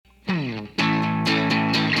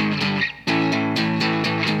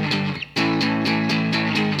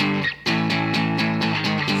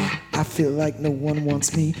feel like no one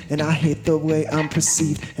wants me, and I hate the way I'm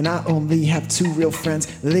perceived, and I only have 2 real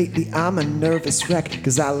friends. Lately I'm a nervous wreck,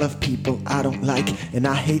 cause I love people I don't like, and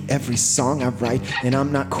I hate every song I write, and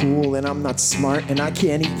I'm not cool and I'm not smart, and I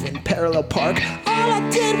can't even parallel park. All I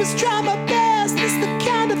did was try my best, it's the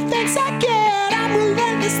kind of thanks I get. I'm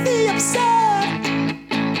relentlessly absurd.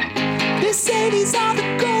 They say these are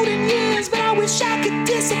the golden years, but I wish I could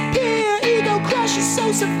disappear. Ego crush is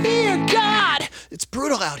so severe. God, it's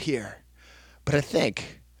brutal out here. But I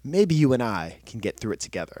think maybe you and I can get through it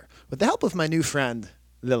together with the help of my new friend,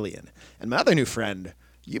 Lillian. And my other new friend,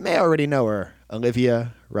 you may already know her,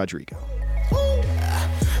 Olivia Rodrigo.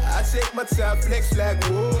 I take my time, flex like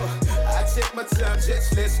wool. I take my time,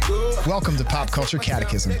 just let's go. Welcome to Pop Culture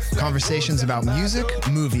Catechism, conversations about music,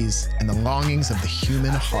 movies, and the longings of the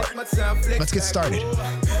human heart. Let's get started.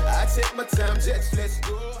 I take my time, just let's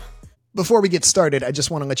go. Before we get started, I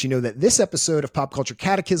just want to let you know that this episode of Pop Culture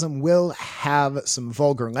Catechism will have some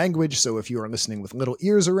vulgar language, so if you are listening with little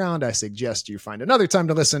ears around, I suggest you find another time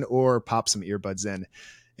to listen or pop some earbuds in.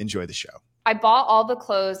 Enjoy the show. I bought all the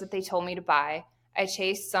clothes that they told me to buy. I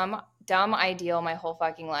chased some dumb ideal my whole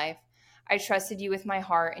fucking life. I trusted you with my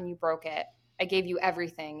heart and you broke it. I gave you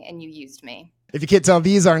everything and you used me. If you can't tell,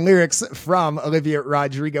 these are lyrics from Olivia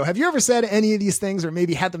Rodrigo. Have you ever said any of these things, or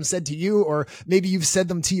maybe had them said to you, or maybe you've said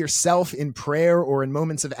them to yourself in prayer or in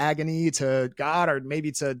moments of agony to God, or maybe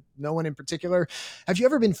to no one in particular? Have you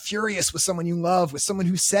ever been furious with someone you love, with someone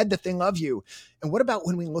who said that they love you? And what about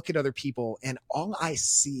when we look at other people and all I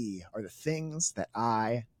see are the things that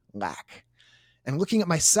I lack? And looking at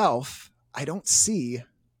myself, I don't see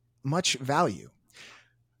much value.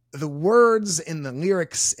 The words and the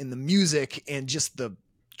lyrics and the music and just the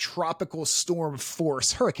tropical storm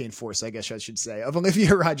force, hurricane force, I guess I should say, of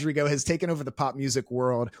Olivia Rodrigo has taken over the pop music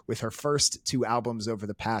world with her first 2 albums over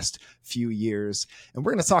the past few years. And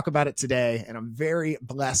we're going to talk about it today. And I'm very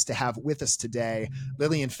blessed to have with us today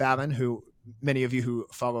Lillian Fallon, who many of you who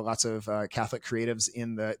follow lots of Catholic creatives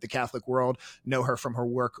in the Catholic world know her from her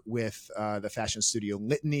work with the fashion studio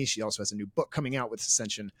Litany. She also has a new book coming out with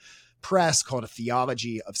Ascension Press called A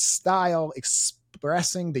Theology of Style,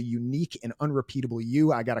 expressing the unique and unrepeatable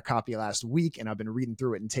you. I got a copy last week and I've been reading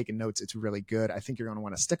through it and taking notes. It's really good. I think you're going to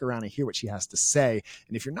want to stick around and hear what she has to say.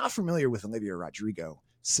 And if you're not familiar with Olivia Rodrigo,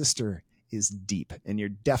 sister is deep, and you're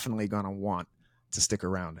definitely going to want to stick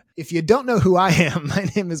around. If you don't know who I am, my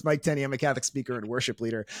name is Mike Tenney. I'm a Catholic speaker and worship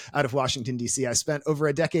leader out of Washington, D.C. I spent over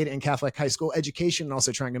a decade in Catholic high school education and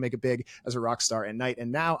also trying to make it big as a rock star at night.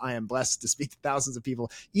 And now I am blessed to speak to thousands of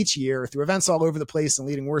people each year through events all over the place and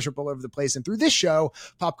leading worship all over the place. And through this show,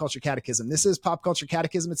 Pop Culture Catechism. This is Pop Culture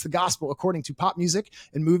Catechism. It's the gospel according to pop music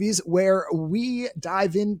and movies, where we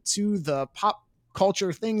dive into the pop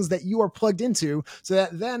culture things that you are plugged into, so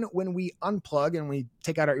that then when we unplug and we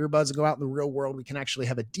take out our earbuds and go out in the real world, we can actually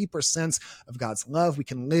have a deeper sense of God's love. We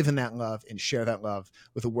can live in that love and share that love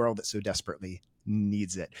with a world that so desperately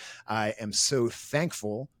needs it. I am so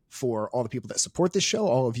thankful for all the people that support this show,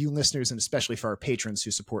 all of you listeners, and especially for our patrons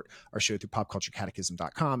who support our show through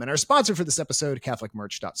popculturecatechism.com. And our sponsor for this episode,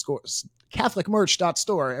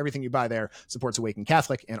 CatholicMerch.store. Everything you buy there supports Awaken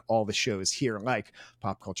Catholic and all the shows here, like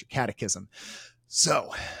Pop Culture Catechism.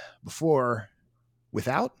 So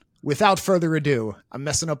without further ado, I'm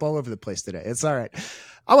messing up all over the place today. It's all right.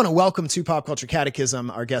 I want to welcome to Pop Culture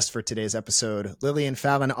Catechism our guest for today's episode, Lillian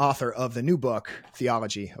Fallon, author of the new book,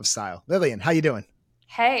 Theology of Style. Lillian, how you doing?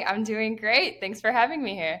 Hey, I'm doing great. Thanks for having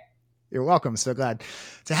me here. You're welcome. So glad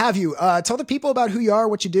to have you. Tell the people about who you are,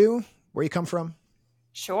 what you do, where you come from.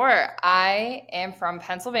 Sure. I am from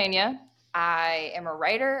Pennsylvania. I am a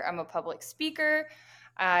writer. I'm a public speaker.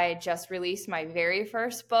 I just released my very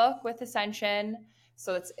first book with Ascension,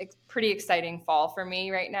 so it's a pretty exciting fall for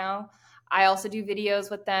me right now. I also do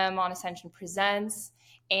videos with them on Ascension Presents,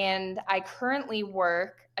 and I currently I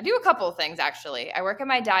do a couple of things actually. I work at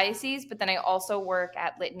my diocese, but then I also work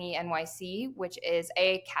at Litany NYC, which is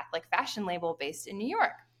a Catholic fashion label based in New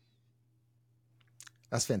York.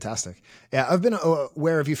 That's fantastic. Yeah, I've been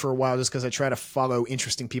aware of you for a while just because I try to follow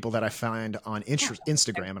interesting people that I find on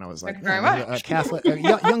Instagram. And I was like, a Catholic, a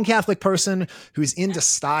young Catholic person who's into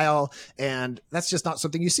style. And that's just not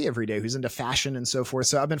something you see every day, who's into fashion and so forth.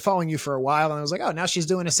 So I've been following you for a while. And I was like, oh, now she's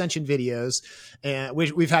doing Ascension videos. And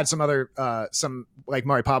we've had some other, like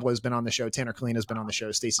Mari Pablo has been on the show. Tanner Kalina has been on the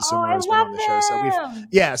show. Stacey Sommer has been on the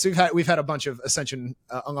show. So we've had a bunch of Ascension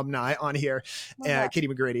alumni on here, Katie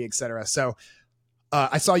McGrady, et cetera. So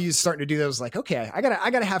I saw you starting to do that. I was like, okay, I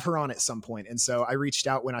gotta have her on at some point. And so I reached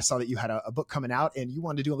out when I saw that you had a book coming out and you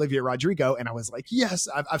wanted to do Olivia Rodrigo. And I was like, yes,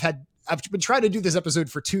 I've had I've been trying to do this episode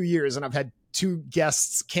for 2 years and I've had 2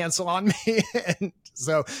 guests cancel on me. And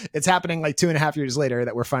so it's happening like 2.5 years later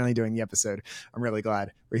that we're finally doing the episode. I'm really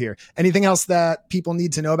glad we're here. Anything else that people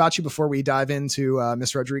need to know about you before we dive into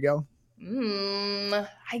Miss Rodrigo?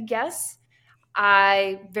 I guess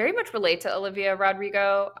I very much relate to Olivia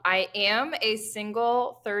Rodrigo. I am a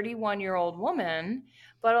single 31-year-old woman,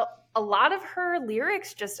 but a lot of her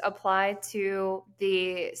lyrics just apply to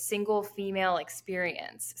the single female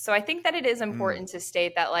experience. So I think that it is important to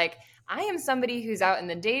state that, like, I am somebody who's out in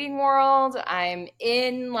the dating world. I'm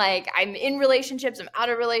in relationships, I'm out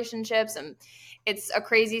of relationships, and it's a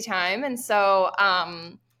crazy time. And so,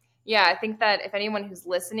 yeah, I think that if anyone who's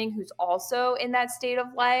listening who's also in that state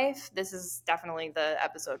of life, this is definitely the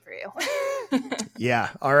episode for you. Yeah.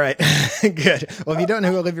 All right. Good. Well, if you don't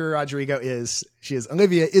know who Olivia Rodrigo is, she is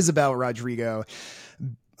Olivia Isabel Rodrigo,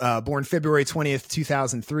 born February 20th,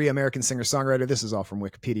 2003, American singer-songwriter. This is all from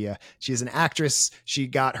Wikipedia. She is an actress. She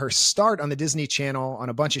got her start on the Disney Channel on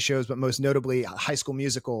a bunch of shows, but most notably High School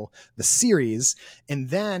Musical, the series. And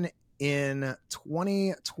then in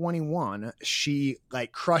 2021, she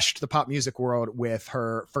like crushed the pop music world with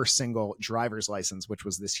her first single, Driver's License, which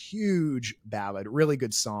was this huge ballad, really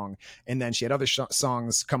good song. And then she had other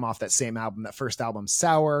songs come off that same album, that first album,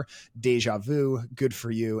 Sour, Deja Vu, Good For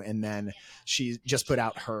You. And then she just put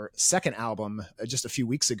out her second album just a few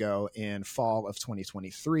weeks ago in fall of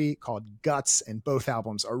 2023 called Guts. And both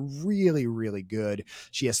albums are really, really good.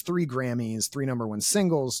 She has 3 Grammys, 3 #1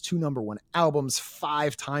 singles, 2 #1 albums,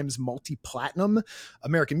 5 times multi-platinum,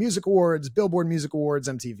 American Music Awards, Billboard Music Awards,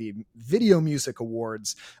 MTV Video Music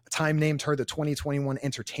Awards. Time named her the 2021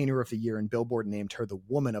 Entertainer of the Year, and Billboard named her the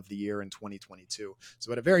Woman of the Year in 2022.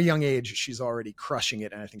 So at a very young age, she's already crushing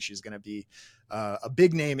it, and I think she's going to be a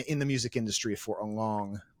big name in the music industry for a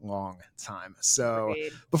long, long time. So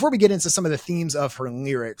before we get into some of the themes of her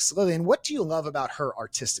lyrics, Lillian, what do you love about her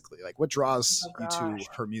artistically? Like, what draws you to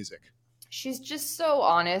her music? She's just so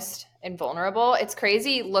honest and vulnerable. It's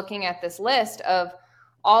crazy looking at this list of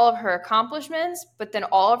all of her accomplishments, but then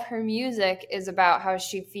all of her music is about how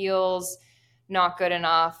she feels not good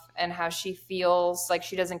enough and how she feels like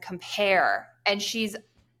she doesn't compare. And she's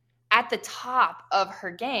at the top of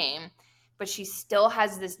her game, but she still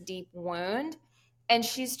has this deep wound. And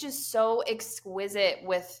she's just so exquisite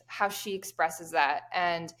with how she expresses that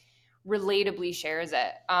and relatably shares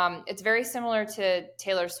it. It's very similar to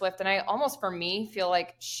Taylor Swift. And I almost, for me, feel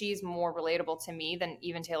like she's more relatable to me than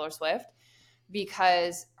even Taylor Swift,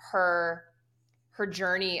 because her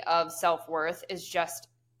journey of self-worth is just,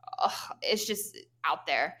 it's just out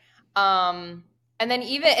there. And then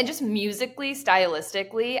and just musically,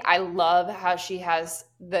 stylistically, I love how she has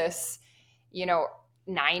this,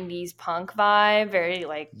 90s punk vibe, very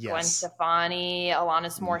like Gwen Stefani,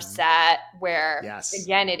 Alanis Morissette, where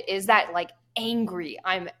again, it is that like angry,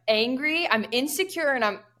 I'm insecure and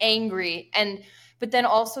I'm angry. But then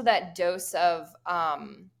also that dose of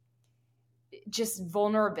just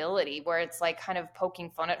vulnerability where it's like kind of poking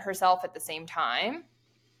fun at herself at the same time.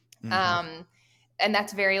 And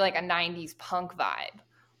that's very like a 90s punk vibe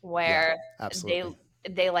where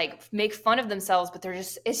they like make fun of themselves, but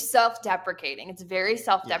it's self-deprecating. It's very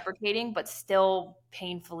self-deprecating, but still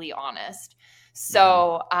painfully honest.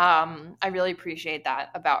 So I really appreciate that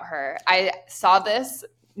about her. I saw this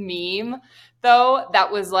meme though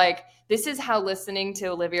that was like, this is how listening to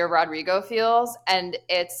Olivia Rodrigo feels. And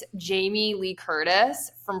it's Jamie Lee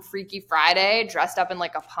Curtis from Freaky Friday dressed up in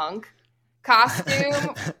like a punk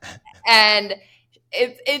costume. And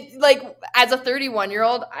it like, as a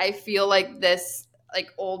 31-year-old, I feel like this like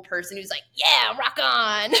old person who's like, yeah, rock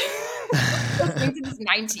on. Listening to this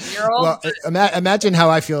 19-year-old. Well, imagine how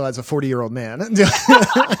I feel as a 40-year-old man. and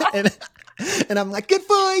I'm like, good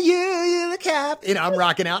for you, you're the cap. I'm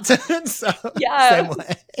rocking out to it. So same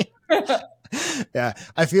way. Yeah,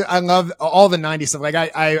 I love all the 90s stuff. Like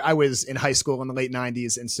I was in high school in the late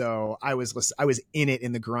 90s, and so I was in it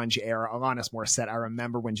in the grunge era. Alanis Morissette. I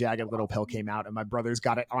remember when Jagged Little Pill came out, and my brothers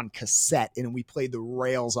got it on cassette, and we played the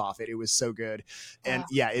rails off it. It was so good, and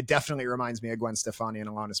it definitely reminds me of Gwen Stefani and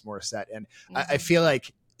Alanis Morissette. And I feel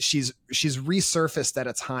like she's resurfaced at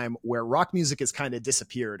a time where rock music has kind of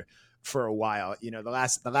disappeared for a while.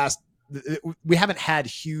 We haven't had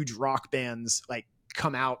huge rock bands like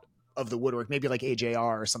come out of the woodwork, maybe like AJR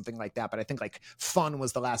or something like that. But I think like Fun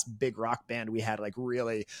was the last big rock band we had like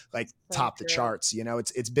really like top the charts.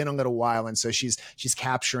 It's been a little while. And so she's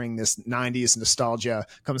capturing this 90s nostalgia,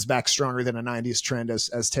 comes back stronger than a 90s trend,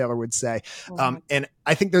 as Taylor would say. And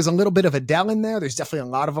I think there's a little bit of Adele in there. There's definitely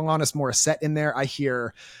a lot of Alanis Morissette in there. I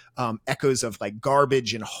hear echoes of like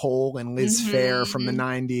Garbage and Hole and Liz Phair from the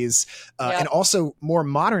 90s. And also more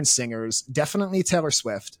modern singers, definitely Taylor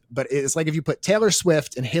Swift. But it's like if you put Taylor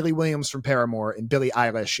Swift and Hayley Williams from Paramore and Billie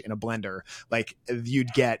Eilish in a blender, like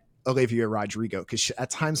you'd get Olivia Rodrigo, because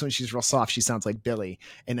at times when she's real soft, she sounds like Billie,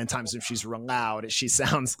 and then times when she's real loud, she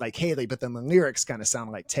sounds like Hayley, but then the lyrics kind of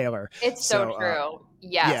sound like Taylor. It's so true.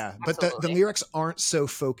 Yeah, but the lyrics aren't so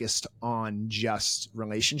focused on just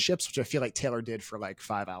relationships, which I feel like Taylor did for like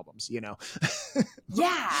 5 albums, you know?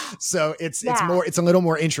 Yeah. So it's a little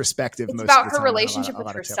more introspective. It's most about of the her time, relationship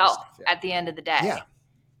with herself at the end of the day. Yeah.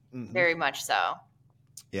 Very much so.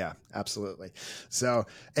 Yeah, absolutely. So,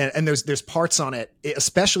 and there's parts on it,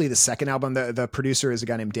 especially the second album. The producer is a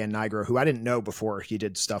guy named Dan Nigro, who I didn't know before he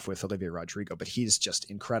did stuff with Olivia Rodrigo, but he's just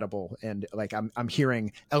incredible. And like, I'm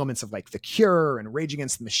hearing elements of like The Cure and Rage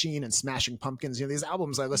Against the Machine and Smashing Pumpkins. You know, these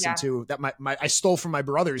albums I listened to that I stole from my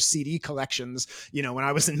brother's CD collections, you know, when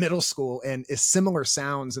I was in middle school, and similar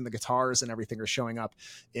sounds and the guitars and everything are showing up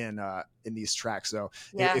in these tracks. So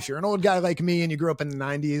if you're an old guy like me and you grew up in the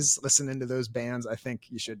 90s listening to those bands, I think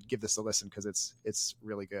you should give this a listen, because it's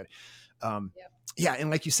really good. Yeah,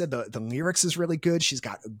 and like you said, the lyrics is really good. She's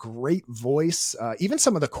got a great voice. Even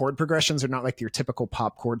some of the chord progressions are not like your typical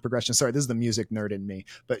pop chord progression. Sorry, this is the music nerd in me,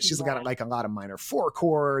 but she's got like a lot of minor 4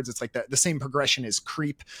 chords. It's like the same progression as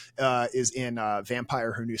Creep is in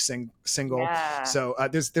Vampire, her new single. Yeah. So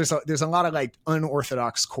there's a lot of like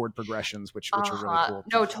unorthodox chord progressions, which are really cool.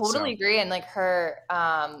 No, totally agree. And like her,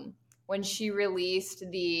 when she released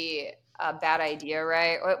the Bad Idea,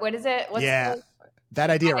 right? What is it? Bad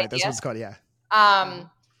Idea, right? That's what it's called. Yeah.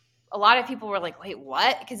 A lot of people were like, wait,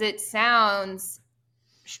 what? Because it sounds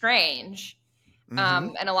strange.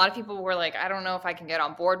 And a lot of people were like, I don't know if I can get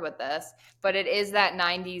on board with this, but it is that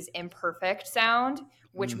 90s imperfect sound,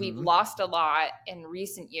 which we've lost a lot in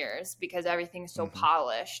recent years because everything's so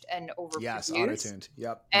polished and overproduced. Yes, auto-tuned.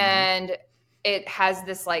 Yep. And it has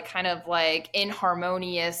this like kind of like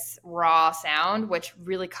inharmonious raw sound, which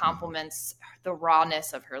really complements the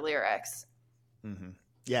rawness of her lyrics.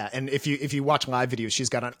 Yeah, and if you watch live videos, she's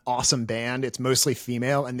got an awesome band. It's mostly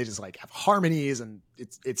female, and they just like have harmonies, and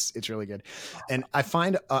it's really good. And I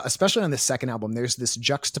find, especially on the second album, there's this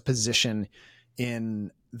juxtaposition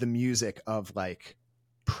in the music of like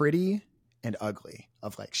pretty and ugly.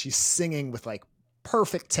 Of like she's singing with like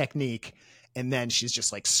perfect technique, and then she's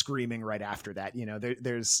just like screaming right after that. You know,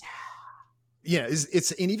 there's. Yeah,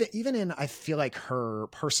 it's and even in, I feel like her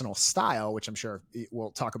personal style, which I'm sure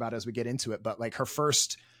we'll talk about as we get into it, but like her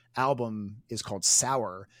first album is called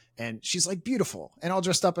Sour, and she's like beautiful and all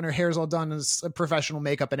dressed up, and her hair's all done as professional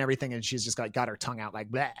makeup and everything, and she's just got her tongue out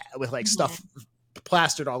like blah, with like stuff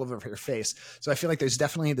plastered all over her face. So I feel like there's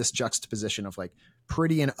definitely this juxtaposition of like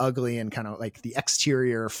pretty and ugly and kind of like the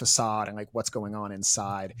exterior facade and like what's going on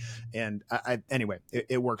inside. And anyway,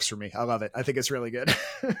 it works for me. I love it. I think it's really good.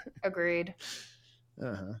 Agreed.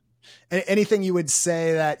 Anything you would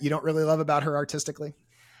say that you don't really love about her artistically?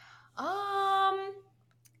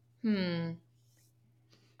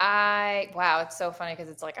 Wow, it's so funny because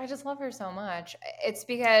it's like I just love her so much. It's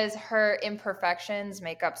because her imperfections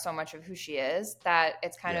make up so much of who she is that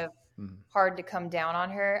it's kind of hard to come down on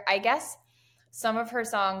her. I guess some of her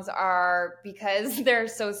songs are, because they're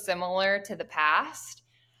so similar to the past,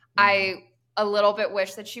 I a little bit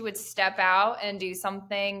wish that she would step out and do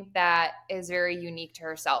something that is very unique to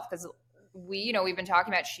herself, because we've been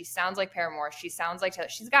talking about, she sounds like Paramore, she sounds like Taylor.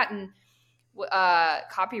 She's gotten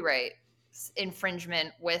copyright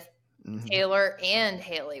infringement with Taylor and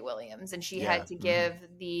Hayley Williams, and she had to give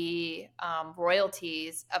the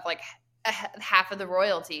royalties of like half of the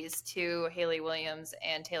royalties to Hayley Williams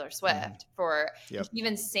and Taylor Swift for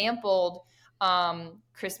even sampled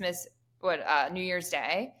New Year's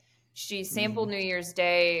Day. She sampled New Year's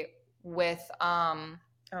Day with oh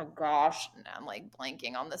gosh, I'm like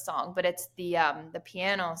blanking on the song, but it's the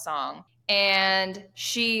piano song. And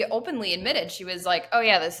she openly admitted, she was like, oh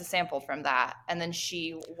yeah, this is sampled from that. And then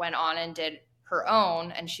she went on and did her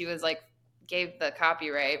own, and she was like, gave the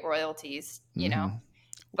copyright royalties, you know.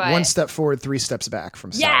 But 1 step forward, 3 steps back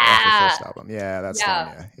from Sour, her first album. Yeah, that's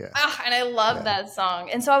fun. Yeah. And I love that song.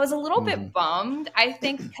 And so I was a little bit bummed, I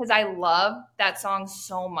think, because I love that song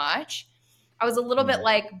so much. I was a little bit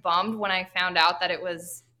like bummed when I found out that it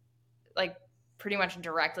was like pretty much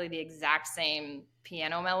directly the exact same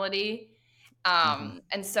piano melody.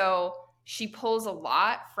 And so she pulls a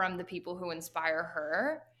lot from the people who inspire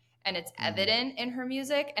her, and it's evident in her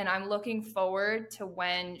music. And I'm looking forward to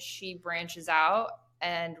when she branches out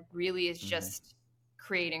and really is just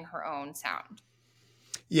creating her own sound.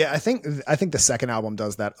 Yeah, I think the second album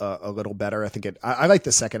does that a little better. I think I like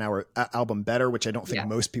the second album better, which I don't think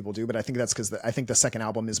most people do, but I think that's because I think the second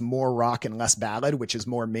album is more rock and less ballad, which is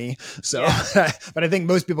more me. So, but I think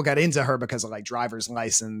most people got into her because of like Driver's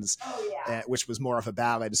License, which was more of a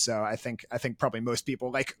ballad. So I think probably most people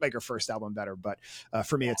like her first album better, but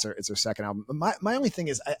for me, it's her second album. My only thing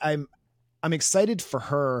is I'm excited for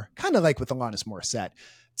her, kind of like with Alanis Morissette,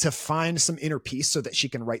 to find some inner peace so that she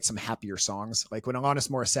can write some happier songs. Like when Alanis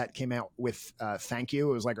Morissette came out with Thank You,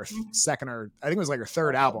 it was like her second, or I think it was like her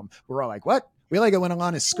third album. We're all like, what? We like it when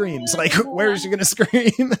Alanis screams. Like, where is she going to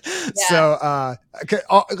scream? So,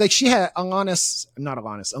 like she had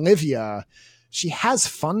Olivia, she has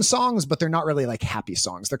fun songs, but they're not really like happy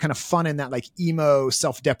songs. They're kind of fun in that like emo,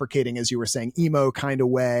 self-deprecating, as you were saying, emo kind of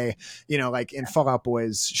way. You know, like in Fall Out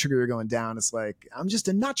Boy's Sugar You're Going Down, it's like, I'm just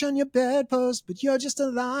a notch on your bedpost, but you're just a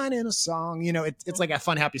line in a song. You know, it's like a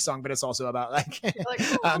fun, happy song, but it's also about like,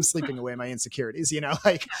 I'm sleeping away my insecurities, you know,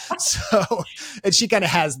 like, so, and she kind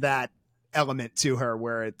of has that element to her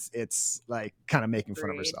where it's like kind of making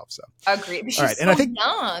fun of herself. So agreed. But she's I think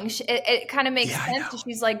young. It kind of makes sense because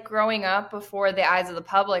she's like growing up before the eyes of the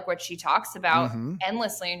public, which she talks about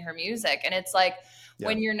endlessly in her music. And it's like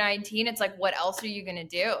when you're 19, it's like, what else are you going to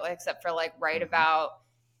do except for like write about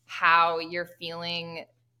how you're feeling?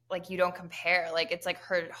 Like you don't compare. Like it's like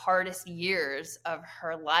her hardest years of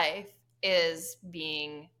her life is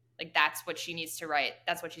being like, that's what she needs to write.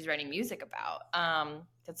 That's what she's writing music about.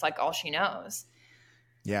 It's like all she knows.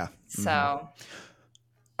 Yeah. So.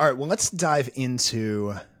 All right. Well, let's dive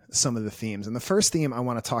into some of the themes. And the first theme I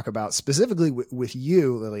want to talk about specifically with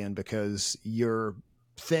you, Lillian, because your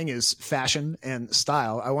thing is fashion and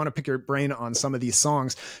style. I want to pick your brain on some of these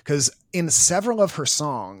songs because in several of her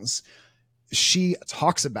songs, she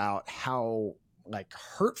talks about how like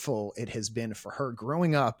hurtful it has been for her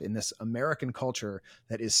growing up in this American culture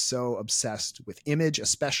that is so obsessed with image,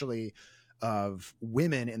 especially of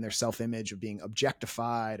women in their self-image, of being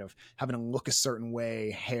objectified, of having to look a certain way,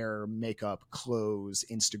 hair, makeup, clothes,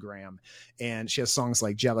 Instagram. And she has songs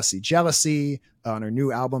like Jealousy, Jealousy on her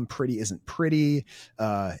new album, Pretty Isn't Pretty,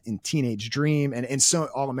 in Teenage Dream, and so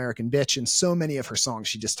All American Bitch. And so many of her songs,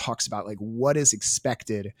 she just talks about like what is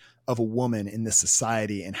expected of a woman in this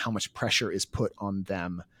society and how much pressure is put on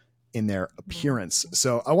them in their appearance.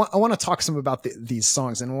 So I want to talk some about these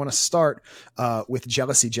songs, and I want to start with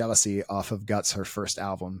Jealousy, Jealousy off of Guts, her first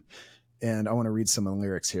album. And I want to read some of the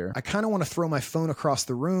lyrics here. I kind of want to throw my phone across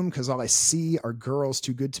the room because all I see are girls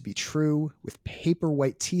too good to be true with paper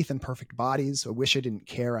white teeth and perfect bodies. I wish I didn't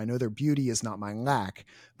care. I know their beauty is not my lack,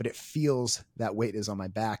 but it feels that weight is on my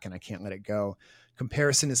back and I can't let it go.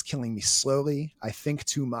 Comparison is killing me slowly. I think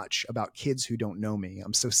too much about kids who don't know me.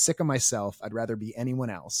 I'm so sick of myself. I'd rather be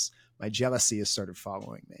anyone else. My jealousy has started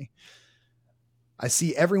following me. I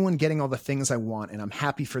see everyone getting all the things I want and I'm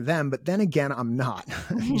happy for them, but then again, I'm not.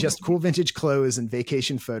 Just cool vintage clothes and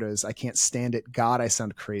vacation photos. I can't stand it. God, I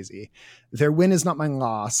sound crazy. Their win is not my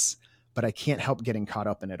loss, but I can't help getting caught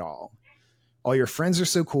up in it all. All your friends are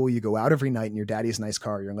so cool. You go out every night in your daddy's nice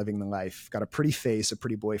car. You're living the life. Got a pretty face, a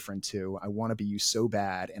pretty boyfriend too. I want to be you so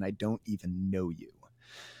bad and I don't even know you.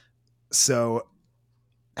 So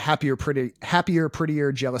happier,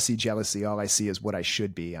 prettier, jealousy, jealousy. All I see is what I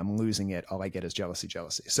should be. I'm losing it. All I get is jealousy,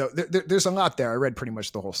 jealousy. So there's a lot there. I read pretty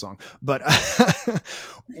much the whole song, but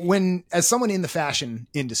as someone in the fashion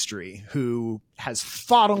industry who has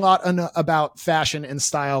thought a lot about fashion and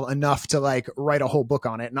style enough to like write a whole book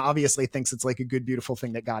on it, and obviously thinks it's like a good, beautiful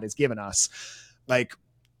thing that God has given us. Like,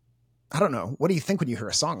 I don't know. What do you think when you hear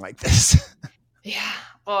a song like this? Yeah.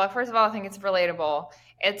 Well, first of all, I think it's relatable.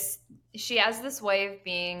 She has this way of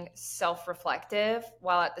being self-reflective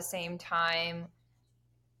while at the same time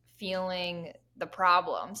feeling the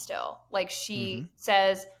problem still. Like she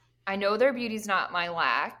says, I know their beauty's not my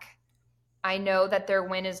lack. I know that their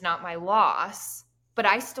win is not my loss, but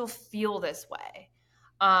I still feel this way.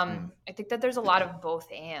 I think that there's a lot of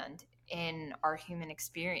both and in our human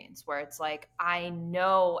experience where it's like, I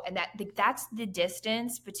know, and that's the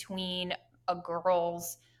distance between a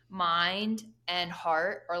girl's mind and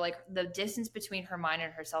heart, or like the distance between her mind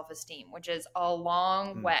and her self-esteem, which is a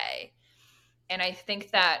long way. And I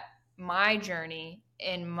think that my journey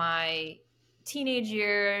in my teenage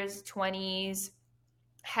years, 20s,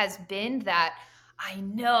 has been that I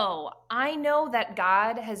know that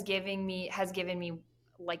God has given me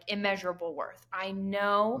like immeasurable worth. I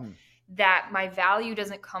know that my value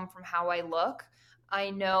doesn't come from how I look. I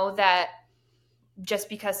know that just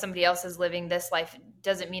because somebody else is living this life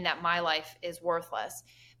doesn't mean that my life is worthless,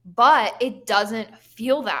 but it doesn't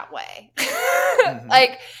feel that way.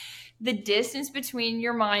 Like the distance between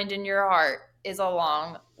your mind and your heart is a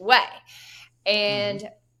long way. And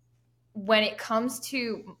when it comes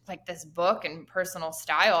to like this book and personal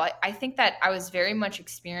style, I think that I was very much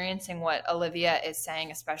experiencing what Olivia is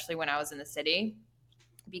saying, especially when I was in the city,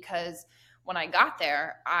 because when I got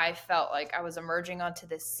there, I felt like I was emerging onto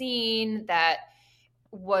this scene that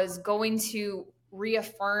was going to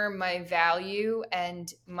reaffirm my value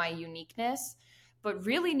and my uniqueness. But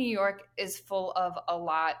really, New York is full of a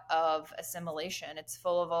lot of assimilation. It's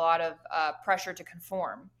full of a lot of pressure to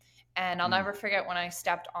conform. And I'll never forget when I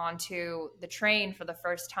stepped onto the train for the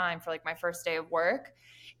first time for like my first day of work.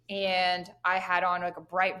 And I had on like a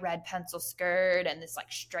bright red pencil skirt and this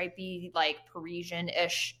like stripy, like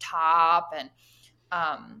Parisian-ish top. And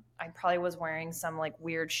I probably was wearing some like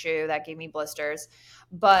weird shoe that gave me blisters.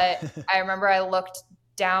 But I remember I looked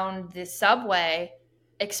down the subway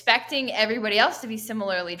expecting everybody else to be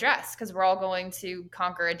similarly dressed because we're all going to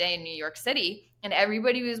conquer a day in New York City, and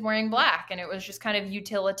everybody was wearing black, and it was just kind of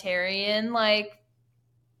utilitarian, like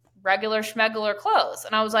regular schmegular clothes.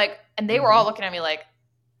 And I was like, and they were all looking at me like,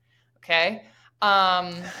 okay.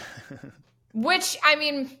 Which, I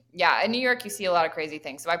mean, yeah, in New York, you see a lot of crazy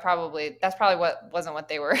things. So that's probably wasn't what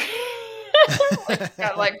they were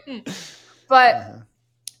But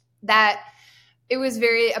that it was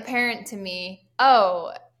very apparent to me,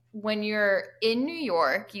 when you're in New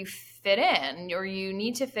York, you fit in, or you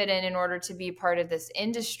need to fit in order to be part of this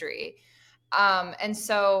industry. And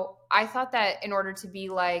so I thought that in order to be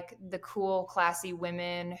like the cool, classy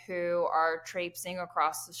women who are traipsing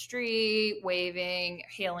across the street, waving,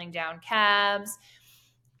 hailing down cabs,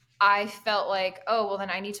 I felt like, oh, well, then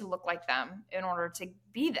I need to look like them in order to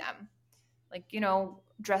be them. Like,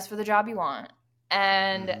 dress for the job you want.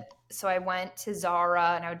 And so I went to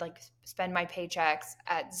Zara, and I would like spend my paychecks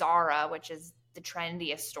at Zara, which is the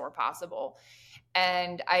trendiest store possible.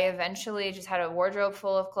 And I eventually just had a wardrobe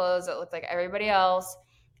full of clothes that looked like everybody else.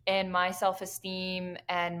 And my self-esteem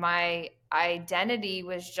and my identity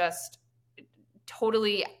was just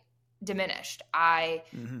totally diminished.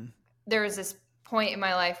 There was this point in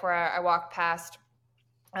my life where I walked past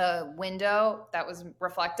a window that was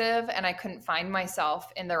reflective, and I couldn't find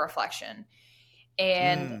myself in the reflection.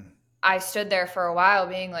 And I stood there for a while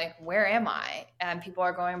being like, where am I? And people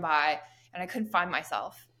are going by, and I couldn't find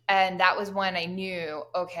myself. And that was when I knew,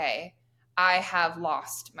 okay, I have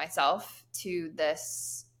lost myself to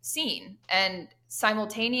this scene. And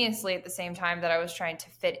simultaneously, at the same time that I was trying to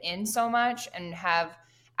fit in so much and have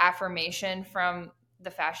affirmation from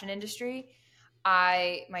the fashion industry,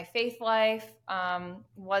 my faith life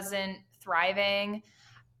wasn't thriving.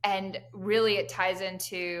 And really it ties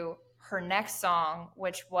into her next song,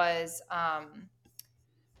 which was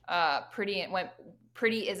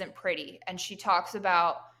Pretty Isn't Pretty. And she talks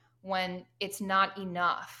about when it's not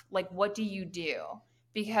enough, like, what do you do?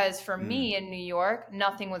 Because for me in New York,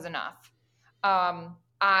 nothing was enough.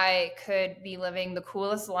 I could be living the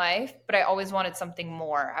coolest life, but I always wanted something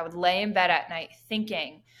more. I would lay in bed at night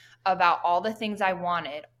thinking about all the things I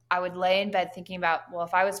wanted. I would lay in bed thinking about, well,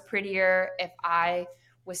 if I was prettier, if I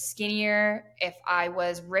was skinnier, if I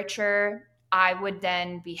was richer, I would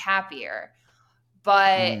then be happier.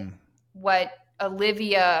 But what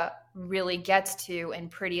Olivia really gets to in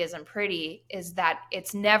Pretty Isn't Pretty is that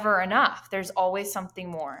it's never enough. There's always something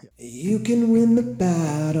more. You can win the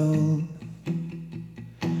battle,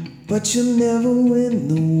 but you'll never win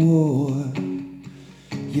the war.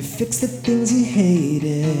 You fix the things you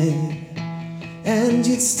hated, and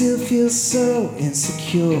you'd still feel so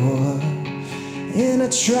insecure. And I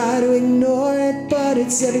try to ignore it, but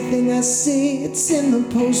it's everything I see. It's in the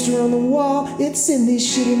poster on the wall, it's in these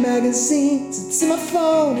shitty magazines. It's in my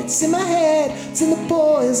phone, it's in my head, it's in the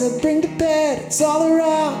boys I bring to bed. It's all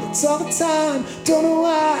around, it's all the time. Don't know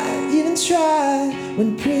why I even try,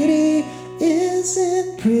 when pretty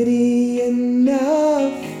isn't pretty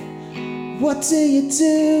enough. What do you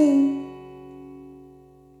do?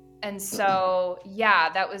 And so, yeah,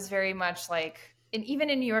 that was very much like, and even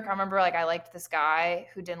in New York, I remember like I liked this guy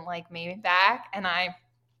who didn't like me back, and I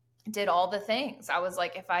did all the things. I was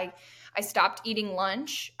like, if I stopped eating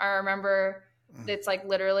lunch, I remember it's like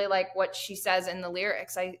literally like what she says in the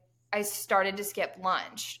lyrics. I started to skip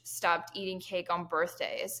lunch, stopped eating cake on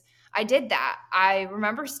birthdays. I did that. I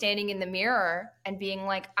remember standing in the mirror and being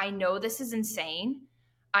like, I know this is insane.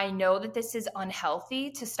 I know that this is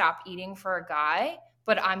unhealthy to stop eating for a guy,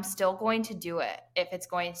 but I'm still going to do it if it's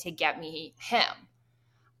going to get me him.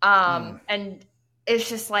 And it's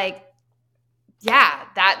just like,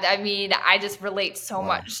 I just relate so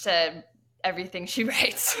much to everything she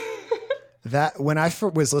writes. That when I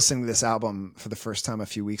was listening to this album for the first time a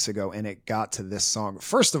few weeks ago and it got to this song,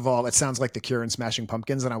 first of all, it sounds like The Cure and Smashing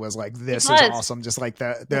Pumpkins. And I was like, this is awesome. Just like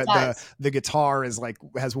the guitar is like,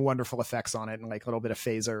 has wonderful effects on it and like a little bit of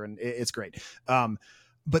phaser and it's great.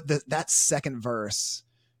 But that second verse,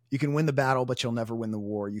 you can win the battle, but you'll never win the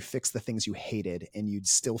war. You fix the things you hated and you'd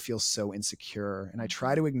still feel so insecure. And I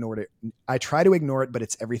try to ignore it. But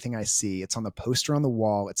it's everything I see. It's on the poster on the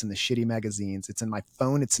wall. It's in the shitty magazines. It's in my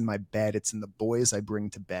phone. It's in my bed. It's in the boys I bring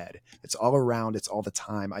to bed. It's all around. It's all the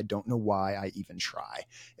time. I don't know why I even try.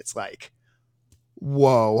 It's like,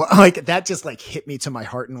 whoa, like that just like hit me to my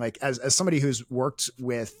heart. And like, as somebody who's worked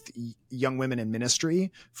with young women in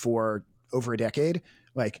ministry for over a decade,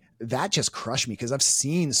 like that just crushed me because I've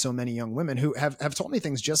seen so many young women who have told me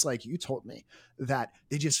things just like you told me, that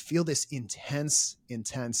they just feel this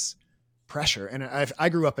intense pressure. And I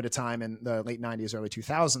grew up at a time in the late 90s, early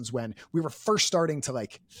 2000s when we were first starting to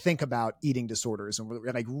like think about eating disorders and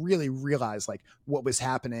like really realize like what was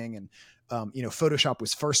happening. And, Photoshop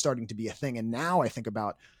was first starting to be a thing. And now I think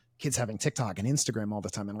about kids having TikTok and Instagram all the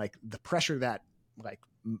time and like the pressure that like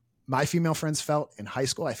my female friends felt in high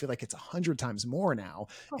school, I feel like it's 100 times more now.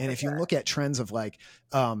 Oh, and if you look at trends of like,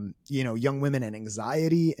 young women and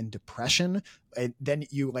anxiety and depression, and then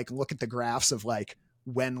you like look at the graphs of like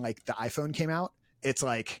when like the iPhone came out, it's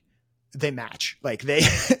like they match, like they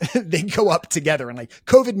go up together. And like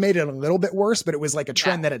COVID made it a little bit worse, but it was like a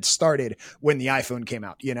trend that had started when the iPhone came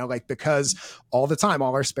out, like because all the time,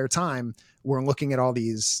 all our spare time, we're looking at all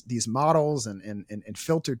these models and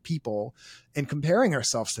filtered people and comparing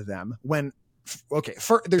ourselves to them when,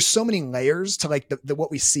 there's so many layers to like the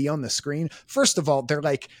what we see on the screen. First of all, they're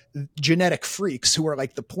like genetic freaks who are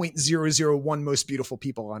like the 0.001 most beautiful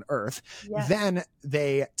people on earth. Yeah. Then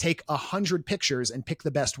they take 100 pictures and pick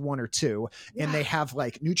the best one or two. Yeah. And they have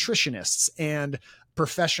like nutritionists and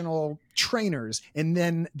professional trainers, and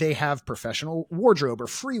then they have professional wardrobe or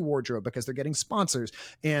free wardrobe because they're getting sponsors,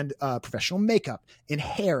 and professional makeup and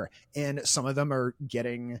hair, and some of them are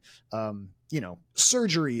getting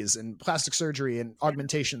surgeries and plastic surgery and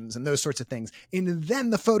augmentations and those sorts of things. And then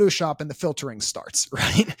the Photoshop and the filtering starts,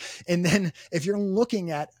 right? And then if you're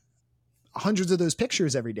looking at hundreds of those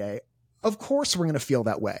pictures every day, of course we're going to feel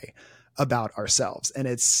that way about ourselves. And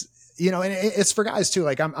it's, and it's for guys too.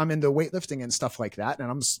 Like I'm into weightlifting and stuff like that. And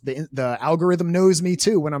the algorithm knows me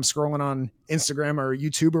too when I'm scrolling on Instagram or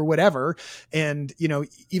YouTube or whatever. And,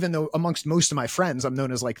 even though amongst most of my friends, I'm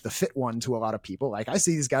known as like the fit one to a lot of people. Like I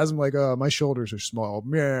see these guys, I'm like, oh, my shoulders are small.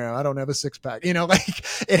 Yeah, I don't have a six pack, like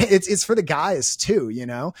it's for the guys too,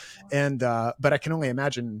 and, but I can only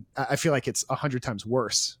imagine, I feel like it's 100 times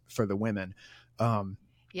worse for the women.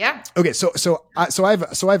 Yeah. Okay. So I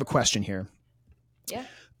have a question here. Yeah.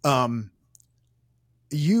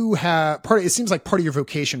 You have it seems like part of your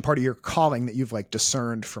vocation, part of your calling that you've like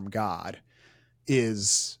discerned from God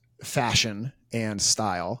is fashion and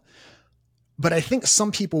style. But I think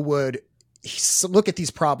some people would look at these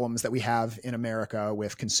problems that we have in America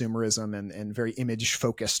with consumerism and very image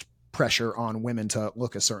focused pressure on women to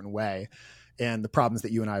look a certain way, and the problems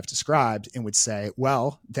that you and I have described, and would say,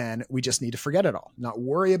 well, then we just need to forget it all, not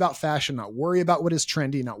worry about fashion, not worry about what is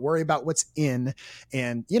trendy, not worry about what's in,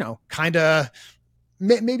 and, kind of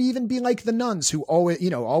maybe even be like the nuns who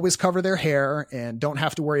always cover their hair and don't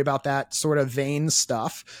have to worry about that sort of vain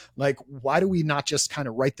stuff. Like, why do we not just kind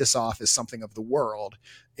of write this off as something of the world?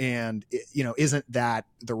 And, isn't that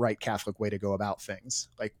the right Catholic way to go about things?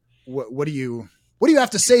 Like, what do you have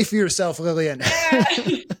to say for yourself, Lillian?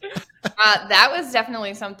 That was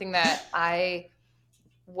definitely something that I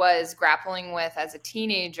was grappling with as a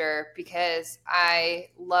teenager because I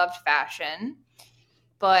loved fashion,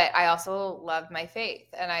 but I also loved my faith.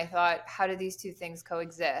 And I thought, how do these two things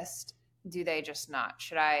coexist? Do they just not?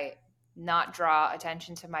 Should I not draw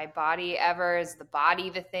attention to my body ever? Is the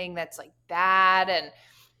body the thing that's like bad? And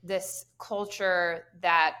this culture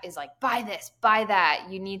that is like, buy this, buy that.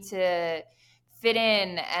 You need to fit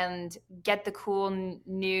in and get the cool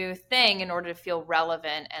new thing in order to feel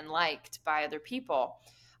relevant and liked by other people.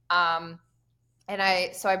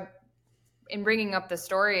 In bringing up the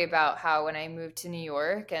story about how when I moved to New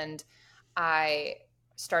York and I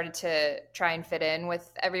started to try and fit in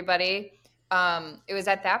with everybody, it was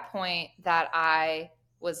at that point that I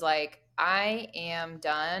was like, I am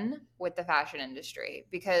done with the fashion industry,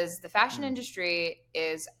 because the fashion industry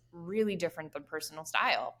is really different than personal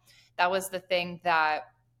style. That was the thing that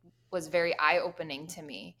was very eye-opening to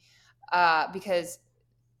me, because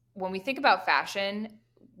when we think about fashion,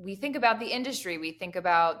 we think about the industry. We think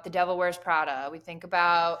about The Devil Wears Prada. We think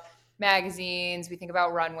about magazines. We think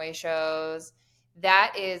about runway shows.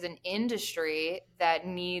 that is an industry that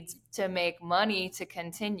needs to make money to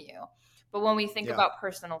continue. But when we think about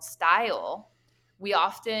personal style, we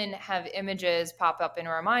often have images pop up in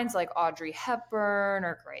our minds like Audrey Hepburn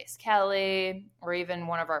or Grace Kelly, or even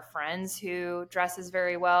one of our friends who dresses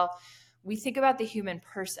very well. We think about the human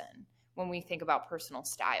person when we think about personal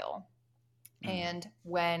style. And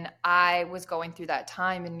when I was going through that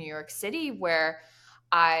time in New York City where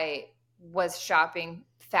I was shopping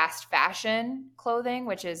fast fashion clothing,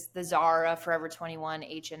 which is the Zara, Forever 21,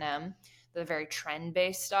 H&M, the very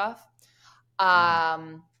trend-based stuff,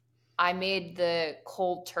 I made the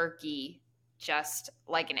cold turkey just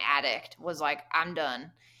like an addict, was like, I'm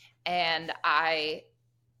done. And I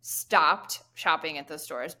stopped shopping at those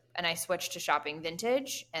stores and I switched to shopping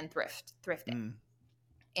vintage and thrifting.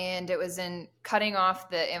 And it was in cutting off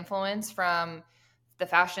the influence from the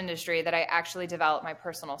fashion industry that I actually developed my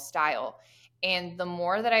personal style. And the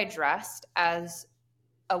more that I dressed as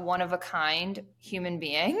a one-of-a-kind human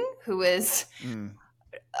being who is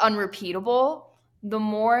unrepeatable, the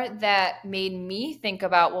more that made me think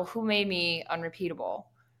about, well, who made me unrepeatable?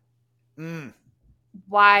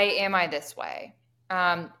 Why am I this way?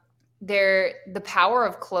 The power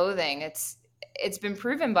of clothing, it's been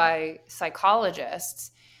proven by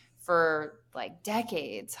psychologists for like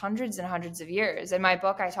decades, hundreds and hundreds of years. In my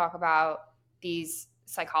book, I talk about these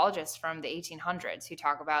psychologists from the 1800s who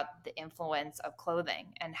talk about the influence of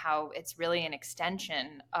clothing and how it's really an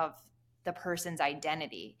extension of the person's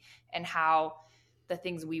identity and how the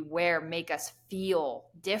things we wear make us feel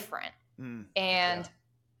different.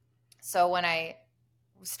 So when I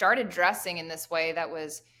started dressing in this way that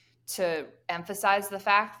was to emphasize the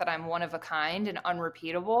fact that I'm one of a kind and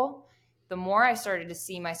unrepeatable, the more I started to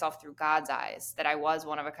see myself through God's eyes, that I was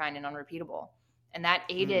one of a kind and unrepeatable. And that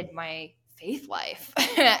aided my faith life.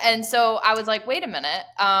 And so I was like, wait a minute,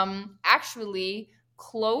 actually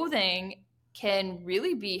clothing can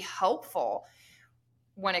really be helpful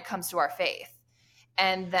when it comes to our faith.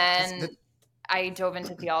 And then I dove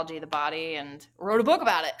into Theology of the Body and wrote a book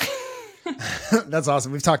about it. That's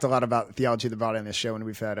awesome. We've talked a lot about Theology of the Body on this show, and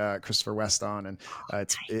we've had Christopher West on,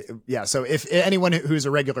 and so if anyone who's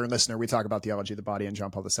a regular listener, we talk about Theology of the Body and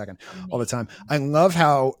John Paul II all the time. I love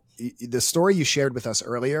how the story you shared with us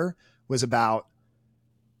earlier was about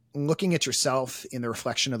looking at yourself in the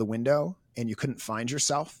reflection of the window, and you couldn't find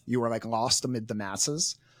yourself. You were like lost amid the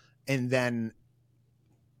masses. And then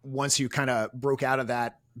once you kind of broke out of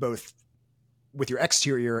that, both with your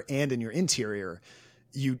exterior and in your interior,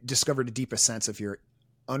 you discovered a deeper sense of your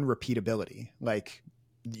unrepeatability, like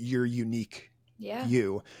your unique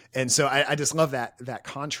you. And so I just love that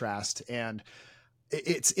contrast. And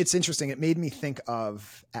it's interesting. It made me think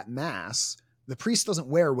of at Mass, the priest doesn't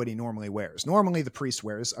wear what he normally wears. Normally the priest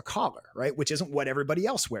wears a collar, right? Which isn't what everybody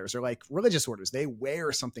else wears, or like religious orders, they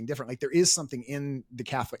wear something different. Like there is something in the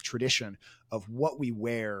Catholic tradition of what we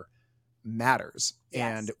wear matters,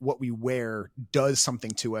 and what we wear does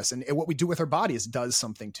something to us, and what we do with our bodies does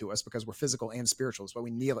something to us, because we're physical and spiritual. It's why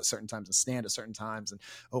we kneel at certain times and stand at certain times and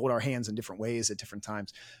hold our hands in different ways at different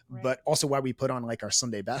times, but also why we put on like our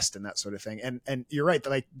Sunday best and that sort of thing. And you're right,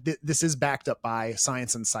 like this is backed up by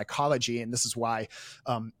science and psychology, and this is why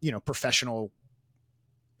professional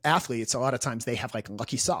athletes, a lot of times they have like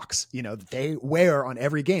lucky socks, they wear on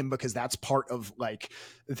every game, because that's part of like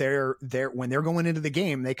their when they're going into the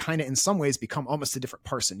game, they kind of in some ways become almost a different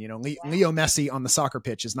person. Leo Messi on the soccer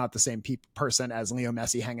pitch is not the same person as Leo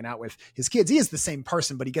Messi hanging out with his kids. He is the same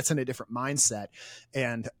person, but he gets in a different mindset.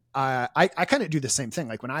 And I kind of do the same thing.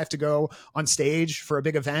 Like when I have to go on stage for a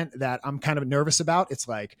big event that I'm kind of nervous about, it's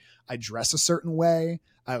like I dress a certain way.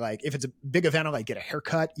 I like, if it's a big event, I like get a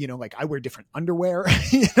haircut, like I wear different underwear,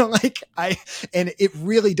 and it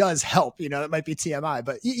really does help, that might be TMI,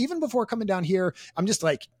 but even before coming down here, I'm just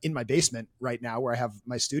like in my basement right now where I have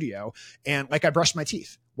my studio, and like I brushed my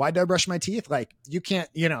teeth. Why did I brush my teeth? Like you can't,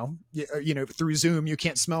 through Zoom, you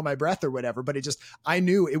can't smell my breath or whatever, but I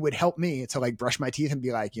knew it would help me to like brush my teeth and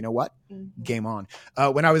be like, you know what, game on.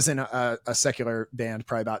 When I was in a secular band,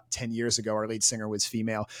 probably about 10 years ago, our lead singer was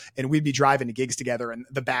female, and we'd be driving to gigs together, and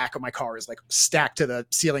the back of my car is like stacked to the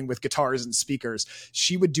ceiling with guitars and speakers.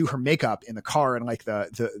 She would do her makeup in the car, and like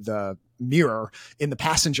the mirror in the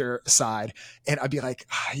passenger side, and I'd be like,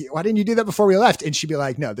 why didn't you do that before we left? And she'd be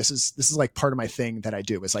like, no, this is like part of my thing that I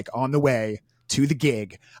do. It's like on the way to the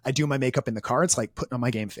gig, I do my makeup in the car. It's like putting on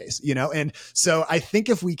my game face, and so I think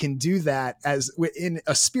if we can do that as in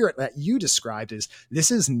a spirit that you described, is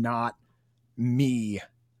this is not me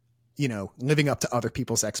living up to other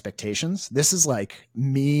people's expectations. This is like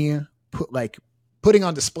me putting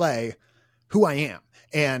on display who I am.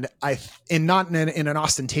 And not in an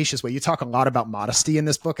ostentatious way. You talk a lot about modesty in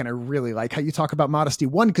this book, and I really like how you talk about modesty.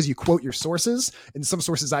 One, because you quote your sources, and some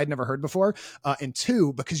sources I'd never heard before. And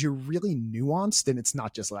two, because you're really nuanced, and it's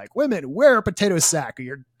not just like, women, wear a potato sack or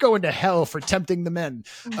you're going to hell for tempting the men.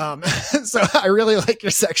 So I really like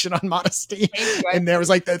your section on modesty. And there was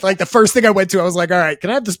like the first thing I went to, I was like, all right, can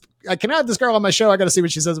I have this girl on my show? I got to see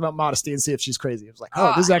what she says about modesty and see if she's crazy. I was like,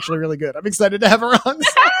 oh, this is actually really good. I'm excited to have her on.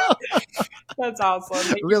 That's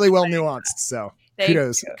awesome. Really well nuanced. So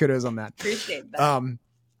kudos on that. Appreciate that.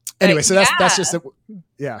 Anyway, so that's just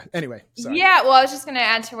anyway. Sorry. Yeah. Well, I was just going to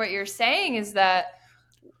add to what you're saying is that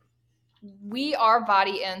we are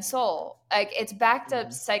body and soul. Like, it's backed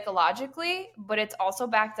up psychologically, but it's also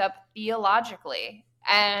backed up theologically.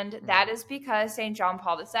 And that is because St. John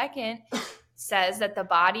Paul II says that the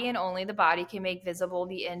body and only the body can make visible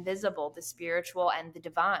the invisible, the spiritual and the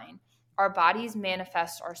divine. Our bodies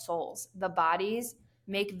manifest our souls. The bodies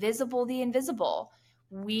make visible the invisible.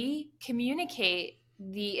 We communicate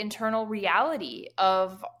the internal reality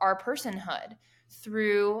of our personhood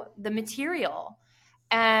through the material.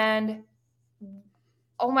 And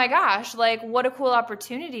oh my gosh, like, what a cool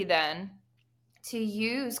opportunity then to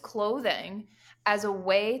use clothing as a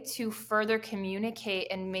way to further communicate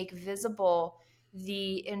and make visible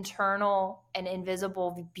the internal and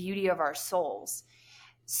invisible beauty of our souls.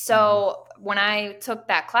 So when I took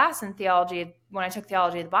that class in theology, when I took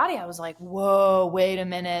theology of the body, I was like, whoa, wait a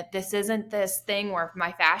minute. This isn't this thing where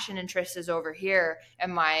my fashion interest is over here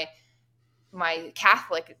and my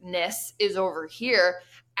Catholicness is over here.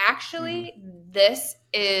 Actually, this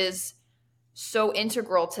is so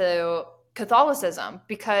integral to Catholicism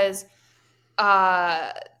because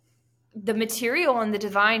the material and the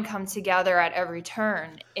divine come together at every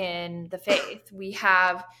turn in the faith. We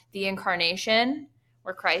have the incarnation,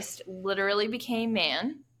 where Christ literally became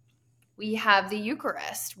man. We have the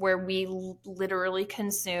Eucharist, where we literally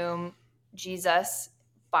consume Jesus'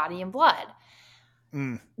 body and blood.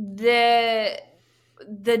 The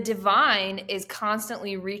divine is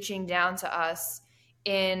constantly reaching down to us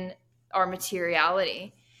in our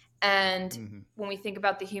materiality. And when we think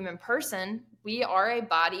about the human person, we are a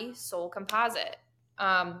body-soul composite.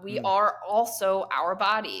 We are also our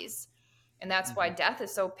bodies. And that's why death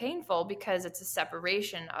is so painful, because it's a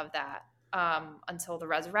separation of that until the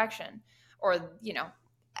resurrection, or,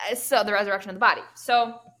 so the resurrection of the body.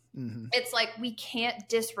 So it's like we can't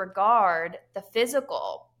disregard the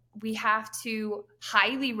physical. We have to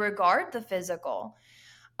highly regard the physical.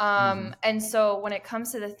 And so when it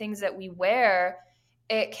comes to the things that we wear,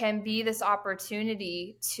 it can be this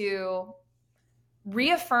opportunity to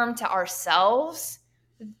reaffirm to ourselves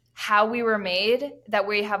how we were made, that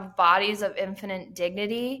we have bodies of infinite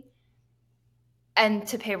dignity, and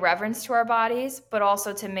to pay reverence to our bodies, but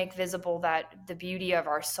also to make visible that the beauty of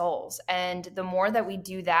our souls. And the more that we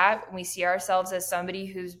do that, we see ourselves as somebody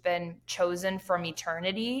who's been chosen from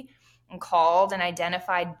eternity and called and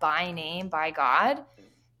identified by name by God,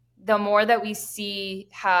 the more that we see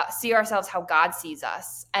ourselves how God sees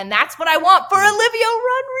us. And that's what I want for Olivia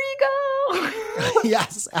Rodrigo.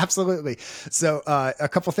 Yes, absolutely. So a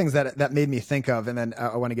couple things that made me think of, and then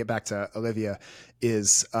I want to get back to Olivia,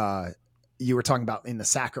 is you were talking about in the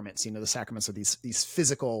sacraments. The sacraments are these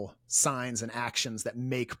physical signs and actions that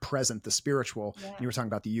make present the spiritual. Yeah. And you were talking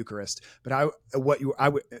about the Eucharist, but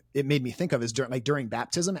it made me think of is during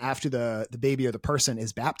baptism, after the baby or the person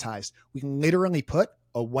is baptized, we can literally put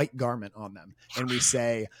a white garment on them, and we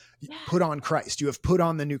say, put on Christ. You have put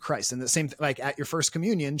on the new Christ. And the same, like at your first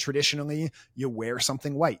communion, traditionally you wear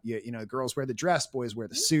something white. Girls wear the dress, boys wear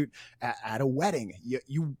the suit. At a wedding,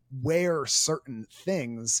 you wear certain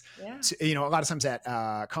things. Yeah. A lot of times at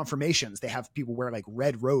confirmations, they have people wear like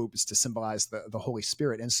red robes to symbolize the Holy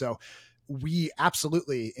Spirit. And so we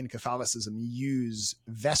absolutely in Catholicism use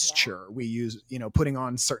vesture. We use, putting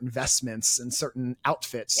on certain vestments and certain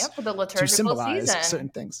outfits for the liturgical to symbolize season. Certain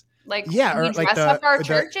things. We dress up our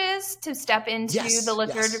churches to step into the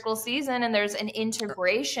liturgical season, and there's an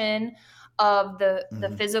integration of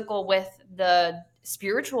the physical with the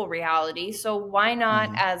spiritual reality. So why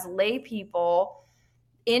not, as lay people,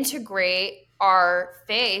 integrate our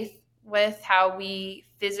faith with how we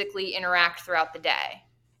physically interact throughout the day?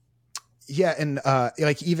 Yeah. And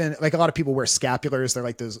even a lot of people wear scapulars. They're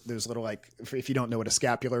like those little, if you don't know what a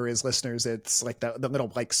scapular is, listeners, it's like the little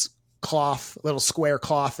little square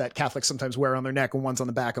cloth that Catholics sometimes wear on their neck, and one's on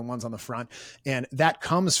the back and one's on the front. And that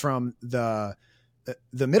comes from the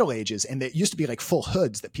the Middle Ages, and it used to be like full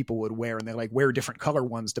hoods that people would wear, and they like wear different color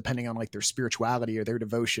ones depending on like their spirituality or their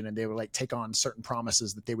devotion, and they would like take on certain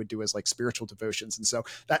promises that they would do as like spiritual devotions. And so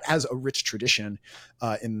that has a rich tradition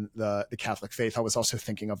in the Catholic faith. I was also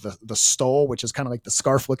thinking of the stole, which is kind of like the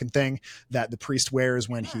scarf looking thing that the priest wears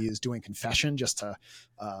when he is doing confession, just to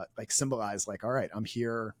like symbolize like, all right, I'm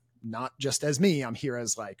here not just as me, I'm here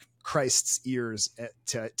as like Christ's ears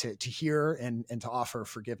to hear and to offer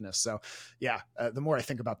forgiveness. So yeah, the more I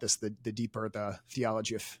think about this, the deeper the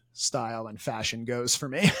theology of style and fashion goes for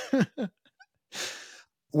me.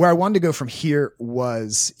 Where I wanted to go from here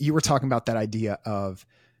was, you were talking about that idea of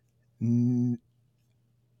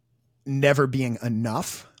never being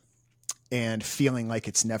enough and feeling like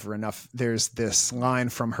it's never enough. There's this line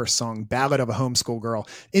from her song Ballad of a Homeschool Girl.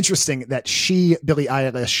 Interesting that she, Billie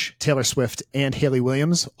Eilish, Taylor Swift, and Hayley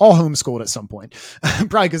Williams all homeschooled at some point,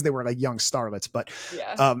 probably because they were like young starlets. But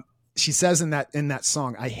she says in that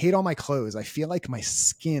song, I hate all my clothes. I feel like my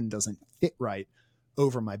skin doesn't fit right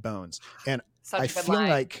over my bones. And I feel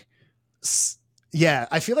like,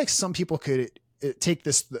 I feel like some people could take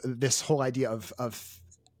this whole idea of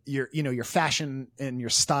your fashion and your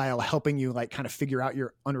style helping you like kind of figure out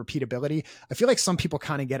your unrepeatability. I feel like some people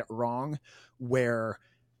kind of get it wrong, where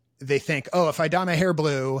they think, oh, if I dye my hair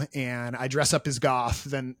blue and I dress up as goth,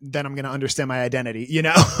 then I'm going to understand my identity,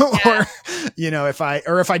 or, if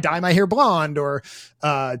I dye my hair blonde, or,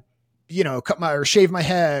 or shave my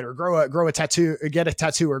head, or grow a tattoo, or get a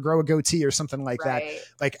tattoo, or grow a goatee or something like that.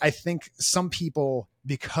 Like, I think some people,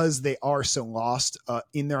 because they are so lost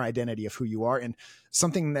in their identity of who you are. And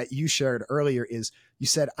something that you shared earlier is, you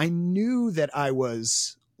said, I knew that I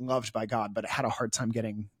was loved by God, but I had a hard time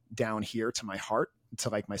getting down here to my heart, to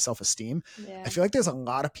like my self-esteem. I feel like there's a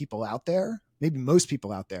lot of people out there, maybe most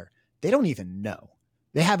people out there, they don't even know.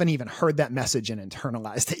 They haven't even heard that message and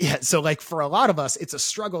internalized it yet. So like for a lot of us, it's a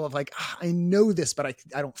struggle of like, I know this, but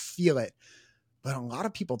I don't feel it. But a lot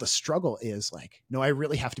of people, the struggle is like, no, I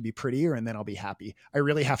really have to be prettier and then I'll be happy. I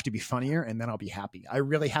really have to be funnier and then I'll be happy. I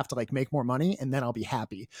really have to like make more money and then I'll be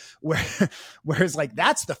happy. Whereas like,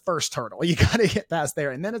 that's the first hurdle. You got to get past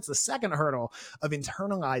there. And then it's the second hurdle of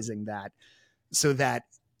internalizing that, so that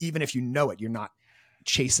even if you know it, you're not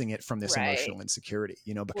chasing it from this emotional insecurity,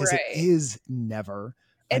 because it is never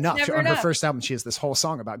enough. Never On enough. her first album, she has this whole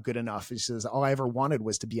song about good enough. She says, all I ever wanted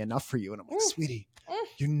was to be enough for you. And I'm like, sweetie,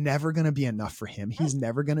 you're never going to be enough for him. He's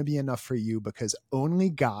never going to be enough for you, because only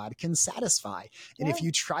God can satisfy. And if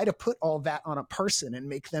you try to put all that on a person and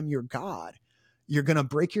make them your God, you're going to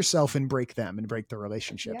break yourself and break them and break the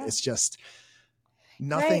relationship. It's just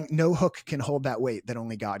nothing, no hook can hold that weight that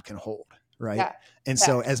only God can hold. Right. Yeah. And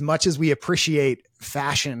so as much as we appreciate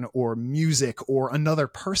fashion or music or another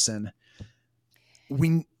person,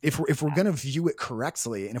 if we're going to view it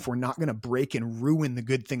correctly, and if we're not going to break and ruin the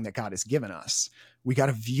good thing that God has given us, we got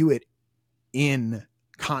to view it in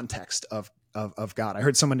context of God. I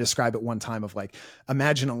heard someone describe it one time of like,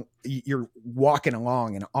 imagine you're walking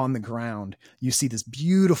along and on the ground, you see this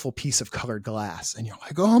beautiful piece of colored glass and you're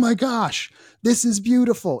like, oh my gosh, this is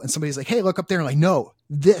beautiful. And somebody's like, hey, look up there. And like, no,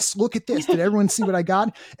 look at this. Did everyone see what I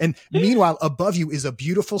got? And meanwhile, above you is a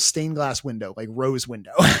beautiful stained glass window, like rose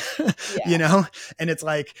window, and it's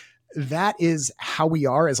like, that is how we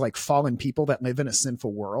are as like fallen people that live in a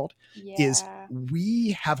sinful world. Is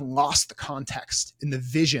we have lost the context in the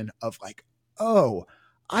vision of like, oh,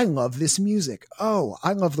 I love this music. Oh,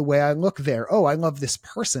 I love the way I look there. Oh, I love this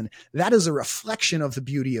person. That is a reflection of the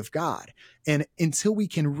beauty of God. And until we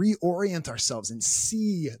can reorient ourselves and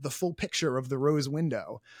see the full picture of the rose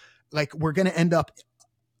window, like we're going to end up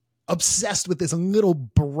obsessed with this little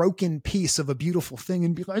broken piece of a beautiful thing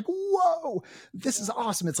and be like, whoa, this is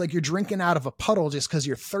awesome. It's like you're drinking out of a puddle just because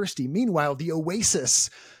you're thirsty. Meanwhile, the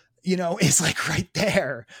oasis, is like right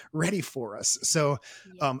there ready for us. So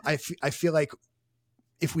I feel like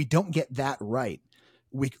if we don't get that right,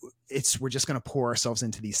 we're just going to pour ourselves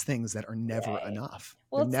into these things that are never enough.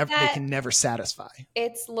 Well, they can never satisfy.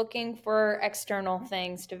 It's looking for external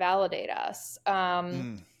things to validate us.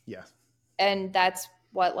 And that's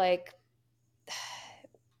what like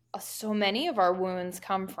so many of our wounds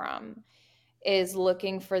come from, is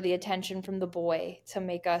looking for the attention from the boy to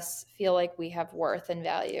make us feel like we have worth and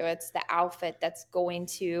value. It's the outfit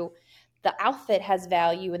the outfit has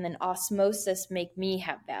value, and then osmosis make me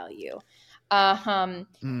have value.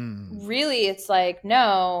 Really, it's like,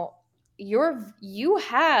 no, you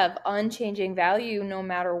have unchanging value no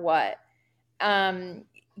matter what.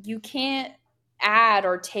 You can't add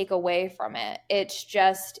or take away from it. It's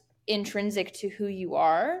just intrinsic to who you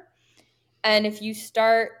are. And if you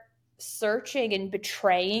start searching and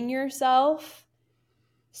betraying yourself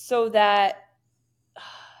so that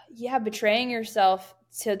betraying yourself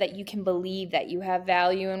so that you can believe that you have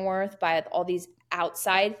value and worth by all these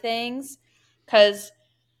outside things. And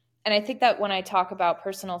I think that when I talk about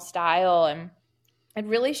personal style, and it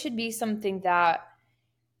really should be something that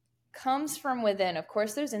comes from within. Of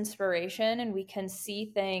course, there's inspiration and we can see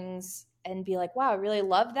things and be like, wow, I really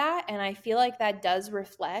love that. And I feel like that does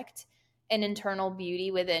reflect an internal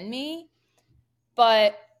beauty within me.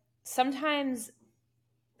 But sometimes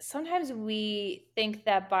we think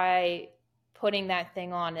that by putting that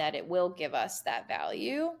thing on, that it will give us that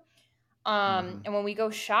value. And when we go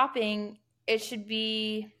shopping, it should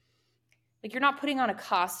be like you're not putting on a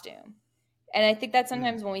costume. And I think that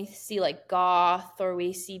sometimes when we see like goth or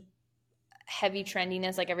we see heavy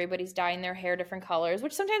trendiness, like everybody's dyeing their hair different colors,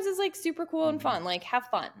 which sometimes is like super cool and fun, like have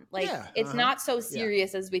fun. Like it's not so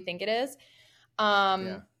serious as we think it is.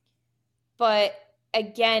 But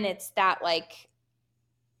again, it's that like,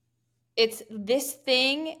 it's this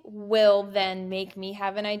thing will then make me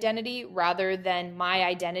have an identity rather than my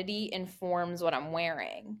identity informs what I'm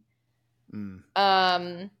wearing.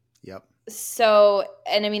 So,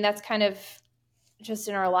 and I mean, that's kind of just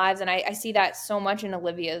in our lives. And I see that so much in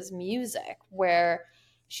Olivia's music, where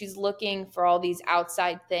she's looking for all these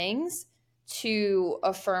outside things to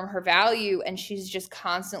affirm her value. And she's just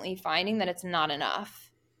constantly finding that it's not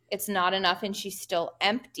enough. It's not enough. And she's still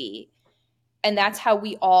empty. And that's how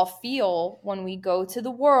we all feel when we go to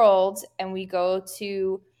the world and we go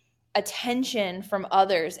to attention from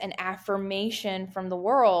others and affirmation from the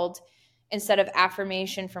world instead of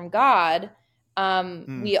affirmation from God.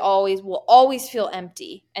 We will always feel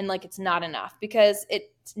empty and like it's not enough, because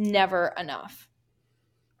it's never enough.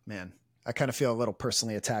 Man, I kind of feel a little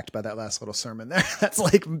personally attacked by that last little sermon there. That's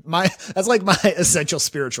like my essential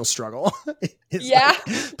spiritual struggle. Like,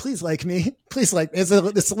 please like me. Please like it's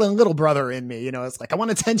this little brother in me, you know, it's like, I want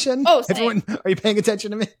attention. Oh, same. Everyone, are you paying attention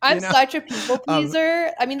to me? I'm such a people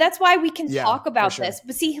pleaser. I mean, that's why we can talk about this.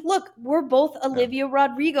 But see, look, we're both Olivia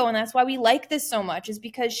Rodrigo, and that's why we like this so much, is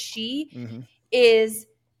because she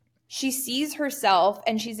sees herself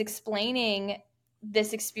and she's explaining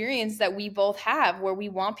this experience that we both have, where we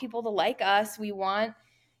want people to like us. We want,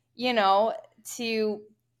 we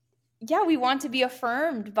want to be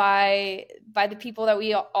affirmed by the people that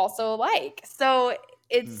we also like. So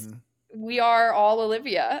we are all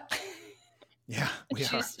Olivia. Yeah.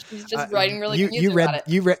 She's just writing really good music about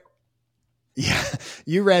it.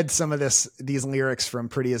 You read some of these lyrics from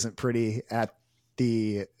Pretty Isn't Pretty at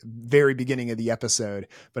the very beginning of the episode,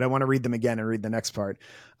 but I want to read them again and read the next part.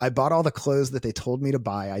 I bought all the clothes that they told me to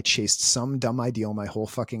buy. I chased some dumb ideal my whole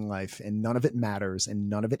fucking life, and none of it matters and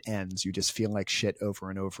none of it ends. You just feel like shit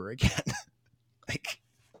over and over again. Like,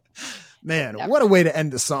 man, what a way to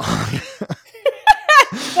end the song.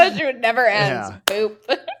 Such it never ends. Yeah.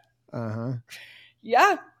 Boop.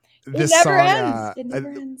 Yeah. It never ends. It never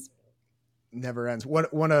ends. Never ends.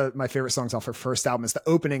 One of my favorite songs off her first album is the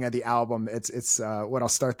opening of the album. It's what I'll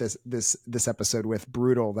start this episode with.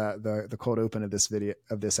 Brutal, the cold open of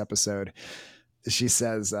this episode. She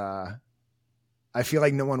says, I feel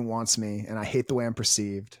like no one wants me and I hate the way I'm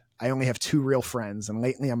perceived. I only have 2 real friends, and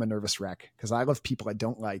lately I'm a nervous wreck because I love people I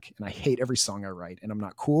don't like, and I hate every song I write, and I'm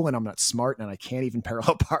not cool and I'm not smart and I can't even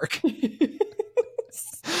parallel park.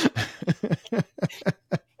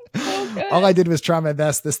 All I did was try my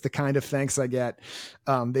best. This the kind of thanks I get.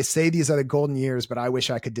 They say these are the golden years, but I wish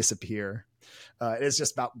I could disappear. It's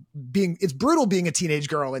just about it's brutal being a teenage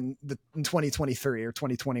girl in 2023 or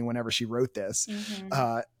 2020, whenever she wrote this.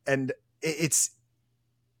 And it's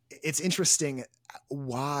interesting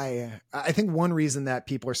why. I think one reason that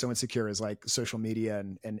people are so insecure is like social media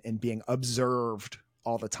and being observed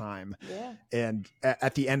all the time. Yeah. And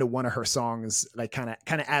at the end of one of her songs, like kind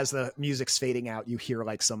of as the music's fading out, you hear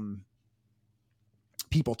like some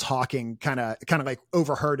people talking kind of like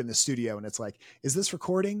overheard in the studio. And it's like, is this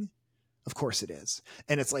recording? Of course it is.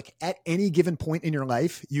 And it's like at any given point in your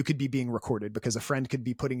life, you could be being recorded because a friend could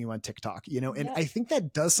be putting you on TikTok, you know? And I think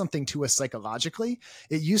that does something to us psychologically.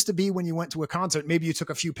 It used to be when you went to a concert, maybe you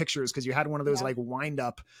took a few pictures because you had one of those like wind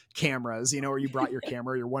up cameras, you know, or you brought your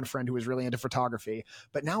camera, your one friend who was really into photography.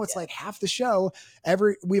 But now it's like half the show,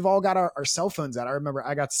 we've all got our cell phones out. I remember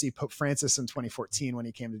I got to see Pope Francis in 2014 when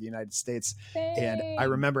he came to the United States. And I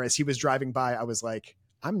remember as he was driving by, I was like,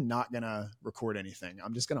 I'm not going to record anything.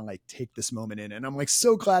 I'm just going to like take this moment in. And I'm like,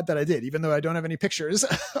 so glad that I did, even though I don't have any pictures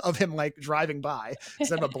of him like driving by.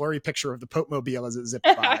 Instead of a blurry picture of the Pope mobile as it zipped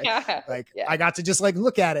by. I got to just like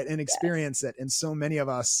look at it and experience it. And so many of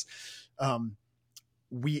us,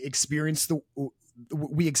 we experience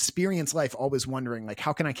we experience life always wondering like,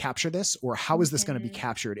 how can I capture this? Or how is this going to be Mhm.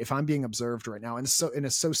 captured if I'm being observed right now? And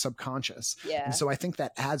it's so subconscious. Yeah. And so I think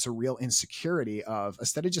that adds a real insecurity of,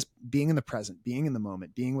 instead of just being in the present, being in the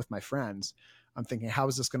moment, being with my friends, I'm thinking, how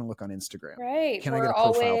is this going to look on Instagram? Right. Can I get a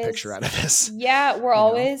profile picture out of this? Yeah, we're You know?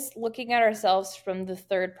 always looking at ourselves from the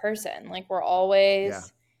third person. Like we're always Yeah.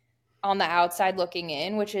 on the outside looking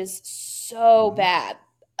in, which is so Mhm. bad.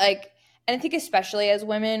 Like, and I think especially as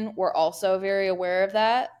women, we're also very aware of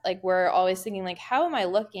that. Like we're always thinking like, how am I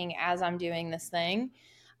looking as I'm doing this thing?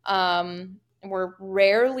 We're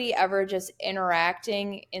rarely ever just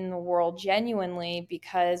interacting in the world genuinely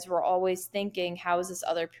because we're always thinking, how is this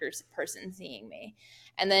other person seeing me?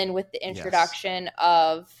 And then with the introduction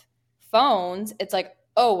of phones, it's like,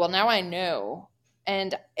 oh, well, now I know.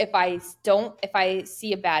 And if I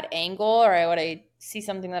see a bad angle or I see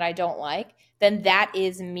something that I don't like, then that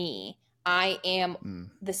is me. I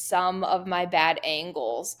am the sum of my bad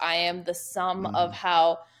angles. I am the sum of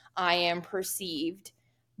how I am perceived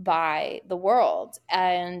by the world.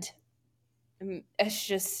 And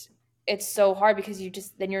it's so hard because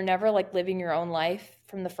then you're never like living your own life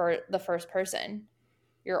from the first person.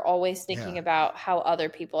 You're always thinking about how other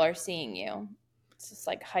people are seeing you. It's just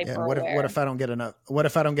like hyper And what aware. if I don't get enough? What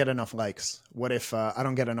if I don't get enough likes? What if I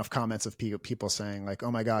don't get enough comments of people saying like,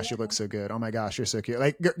 "Oh my gosh, you look so good. Oh my gosh, you're so cute."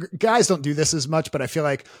 Like guys don't do this as much, but I feel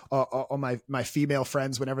like all my female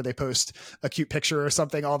friends, whenever they post a cute picture or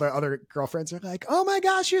something, all their other girlfriends are like, "Oh my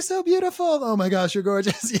gosh, you're so beautiful. Oh my gosh, you're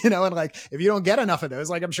gorgeous." You know, and like if you don't get enough of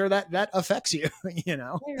those, like I'm sure that affects you. You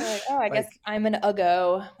know, You're like, oh, I guess I'm an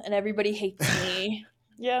uggo and everybody hates me.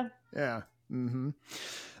 Yeah. Yeah. Mm-hmm.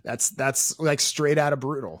 That's like straight out of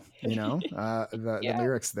Brutal, you know, the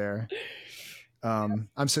lyrics there.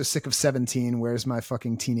 I'm so sick of 17. Where's my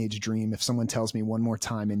fucking teenage dream? If someone tells me one more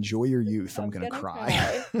time, enjoy your youth, I'm gonna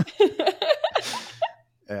cry.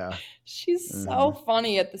 Yeah. She's so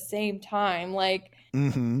funny at the same time. Like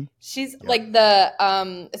she's like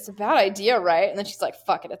it's a bad idea, right? And then she's like,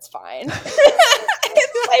 fuck it, it's fine.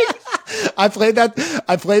 It's like, I played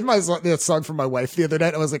that song for my wife the other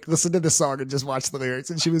night. I was like, listen to the song and just watch the lyrics,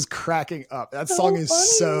 and she was cracking up. That song is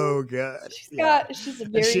so good. She's a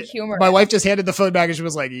very humorous. My wife just handed the phone back and she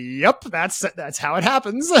was like, "Yep, that's how it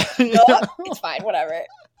happens." It's fine, whatever.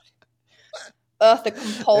 The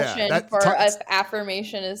compulsion for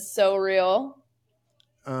affirmation is so real.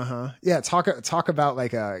 Yeah, talk about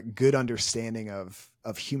like a good understanding of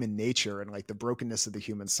human nature and like the brokenness of the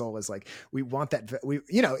human soul is like, we want that,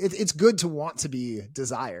 it's good to want to be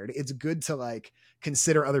desired. It's good to like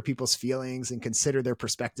consider other people's feelings and consider their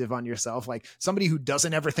perspective on yourself. Like somebody who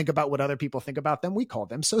doesn't ever think about what other people think about them, we call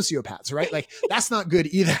them sociopaths, right? Like that's not good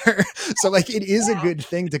either. So like it is a good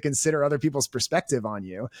thing to consider other people's perspective on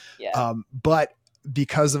you. But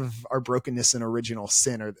because of our brokenness and original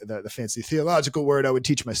sin, or the fancy theological word I would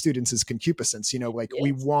teach my students is concupiscence.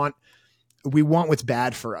 We want what's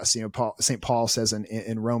bad for us. St. Paul says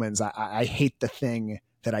in Romans, I hate the thing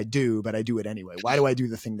that I do, but I do it anyway. Why do I do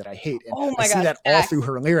the thing that I hate? And I see that all through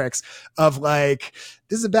her lyrics of like,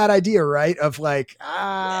 this is a bad idea, right? Of like,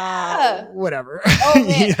 whatever,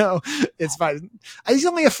 it's fine. He's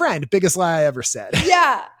only a friend. Biggest lie I ever said.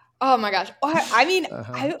 Yeah. Oh my gosh. I mean,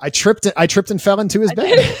 I tripped and fell into his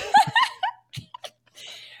bed.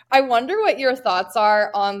 I wonder what your thoughts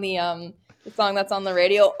are on the song that's on the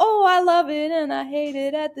radio. Oh, I love it and I hate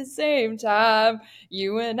it at the same time.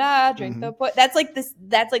 You and I drink the That's like this.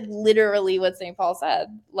 That's like literally what St. Paul said.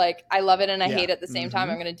 Like, I love it and I hate it at the same time.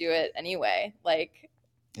 I'm going to do it anyway. Like,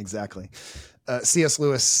 exactly. C.S.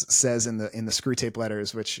 Lewis says in the Screwtape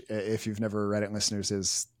Letters, which if you've never read it, listeners,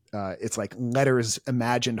 is it's like letters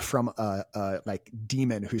imagined from a like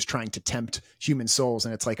demon who's trying to tempt human souls.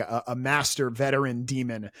 And it's like a master veteran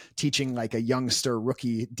demon teaching like a youngster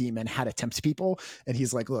rookie demon how to tempt people. And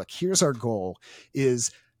he's like, look, here's our goal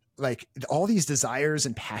is like all these desires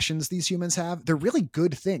and passions these humans have, they're really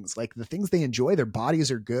good things. Like the things they enjoy, their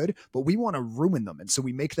bodies are good, but we want to ruin them. And so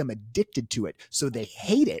we make them addicted to it. So they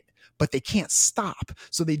hate it, but they can't stop.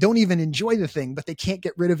 So they don't even enjoy the thing, but they can't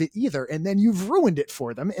get rid of it either. And then you've ruined it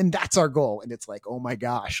for them. And that's our goal. And it's like, oh my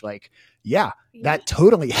gosh, like, yeah, that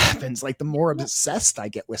totally happens. Like the more obsessed I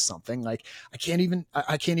get with something, like I can't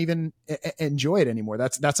even enjoy it anymore.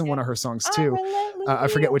 That's in one of her songs too. I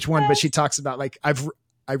forget which one, but she talks about like,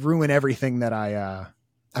 I ruin everything that I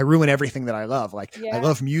love. Like I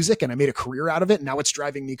love music and I made a career out of it. And now it's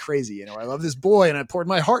driving me crazy. I love this boy and I poured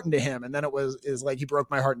my heart into him. And then is like, he broke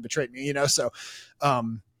my heart and betrayed me, So,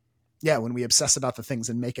 when we obsess about the things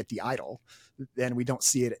and make it the idol, then we don't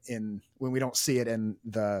see it in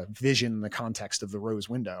the vision, the context of the rose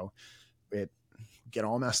window, it get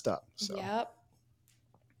all messed up. So. Yep.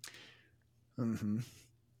 Mm-hmm.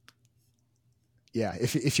 Yeah,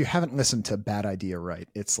 if you haven't listened to Bad Idea Right,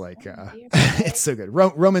 it's like it's so good.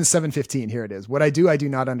 Romans 7:15, here it is. What I do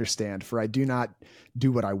not understand, for I do not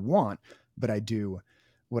do what I want, but I do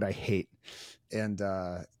what I hate. And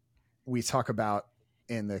we talk about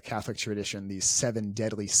in the Catholic tradition these 7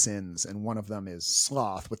 deadly sins, and one of them is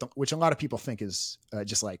sloth, which a lot of people think is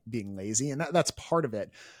just like being lazy, and that's part of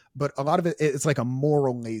it. But a lot of it's like a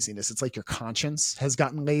moral laziness. It's like your conscience has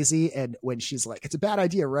gotten lazy. And when she's like, it's a bad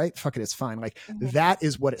idea, right? Fuck it, it's fine. Like that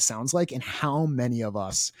is what it sounds like. And how many of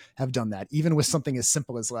us have done that, even with something as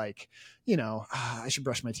simple as like, I should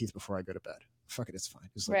brush my teeth before I go to bed. Fuck it, it's fine.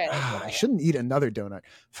 It's like, I shouldn't eat another donut.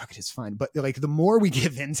 Fuck it, it's fine. But like the more we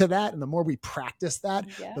give into that and the more we practice that,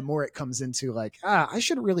 the more it comes into like, I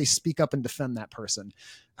should really speak up and defend that person.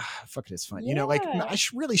 Fuck it, it's fine. Like I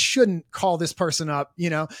really shouldn't call this person up,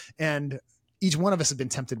 and each one of us have been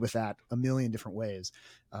tempted with that a million different ways.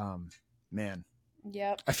 Man.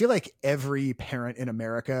 Yep. I feel like every parent in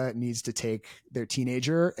America needs to take their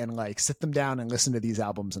teenager and like sit them down and listen to these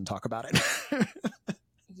albums and talk about it.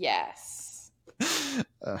 Yes.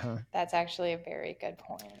 That's actually a very good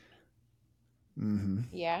point. Mm-hmm.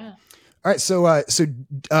 Yeah. All right. So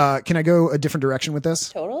can I go a different direction with this?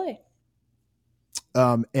 Totally.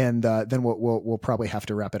 And then we'll probably have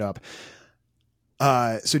to wrap it up.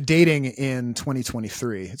 So dating in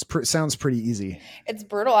 2023, sounds pretty easy. It's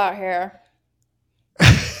brutal out here.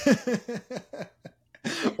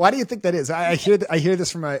 Why do you think that is? I hear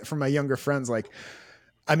this from my younger friends. Like,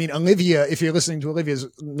 I mean, Olivia, if you're listening to Olivia's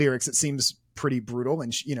lyrics, it seems pretty brutal,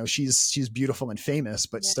 and she's beautiful and famous,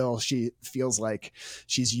 but still she feels like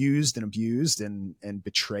she's used and abused and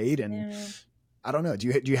betrayed. And I don't know. Do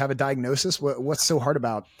you have a diagnosis? What's so hard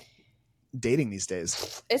about dating these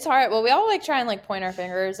days? It's hard. Well, we all like try and like point our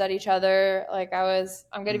fingers at each other. Like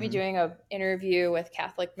I'm going to be doing a interview with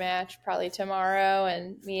Catholic Match probably tomorrow,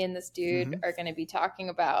 and me and this dude are going to be talking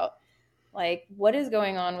about like what is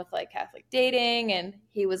going on with like Catholic dating. And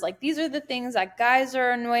he was like, these are the things that guys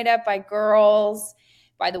are annoyed at by girls,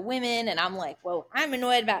 by the women. And I'm like, well, I'm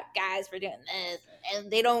annoyed about guys for doing this, and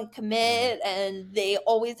they don't commit, and they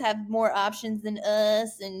always have more options than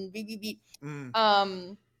us, and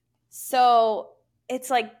so it's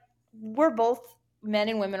like we're both, men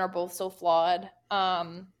and women are both so flawed.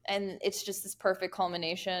 And it's just this perfect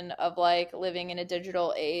culmination of like living in a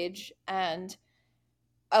digital age. And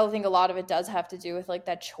I think a lot of it does have to do with like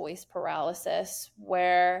that choice paralysis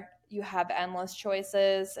where you have endless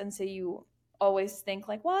choices. And so you always think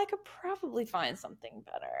like, well, I could probably find something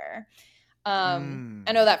better. I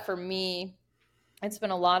know that for me, it's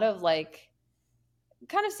been a lot of like,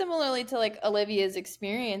 kind of similarly to like Olivia's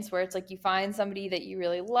experience, where it's like you find somebody that you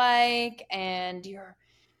really like and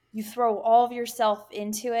you throw all of yourself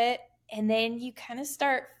into it, and then you kind of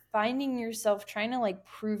start finding yourself trying to like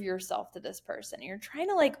prove yourself to this person. And you're trying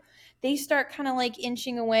to like, they start kind of like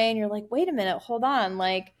inching away, and you're like, wait a minute, hold on,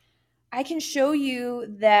 like I can show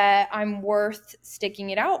you that I'm worth sticking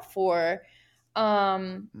it out for.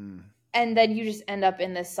 And then you just end up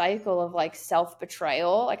in this cycle of like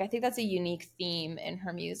self-betrayal. Like I think that's a unique theme in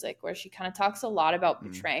her music, where she kind of talks a lot about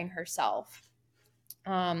betraying herself.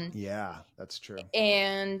 Yeah, that's true.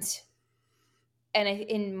 And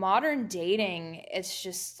in modern dating, it's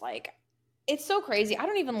just like, it's so crazy. I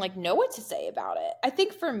don't even like know what to say about it. I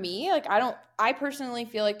think for me, like I personally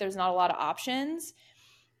feel like there's not a lot of options.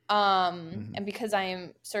 And because I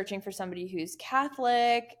am searching for somebody who's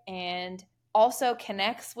Catholic and also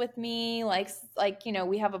connects with me, like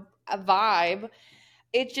we have a vibe,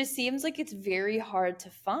 it just seems like it's very hard to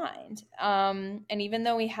find. And even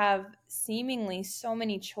though we have seemingly so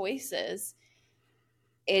many choices,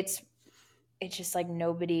 it's just like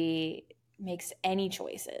nobody makes any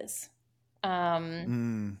choices.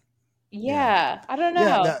 Yeah, I don't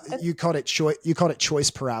know. Yeah, you called it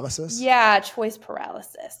choice paralysis. Yeah, choice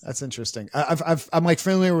paralysis. That's interesting. I'm like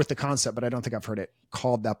familiar with the concept, but I don't think I've heard it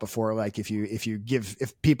called that before. Like if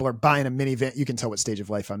people are buying a minivan, you can tell what stage of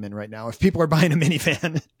life I'm in right now. If people are buying a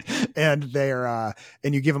minivan and they're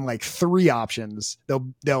and you give them like 3 options,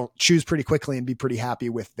 they'll choose pretty quickly and be pretty happy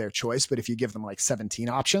with their choice. But if you give them like 17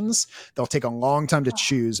 options, they'll take a long time to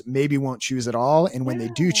choose, maybe won't choose at all. And when they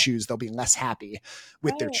do choose, they'll be less happy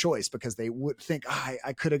with their choice, because they would think,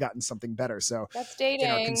 I could have gotten something better. So that's dating.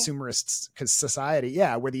 In our consumerist society,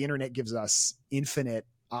 where the internet gives us infinite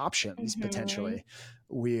options, potentially,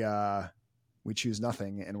 we choose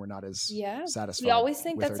nothing, and we're not as satisfied. We always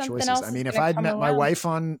think that something else. I mean, if I'd met my wife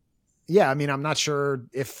on, I'm not sure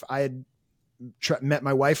if I had met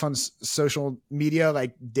my wife on social media,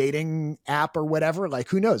 like dating app or whatever, like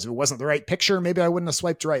who knows? If it wasn't the right picture, maybe I wouldn't have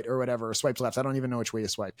swiped right or whatever, or swiped left. I don't even know which way you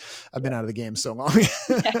swipe. I've been out of the game so long.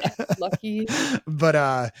 Lucky.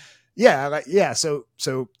 But yeah. So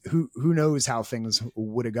who knows how things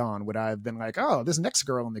would have gone? Would I have been like, oh, this next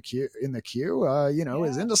girl in the queue,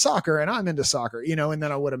 is into soccer and I'm into soccer, and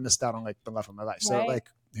then I would have missed out on like the love of my life. So like,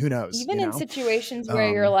 who knows? Even in situations where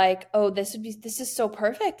you're like, oh, this is so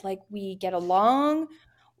perfect. Like we get along.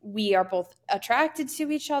 We are both attracted to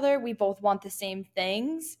each other. We both want the same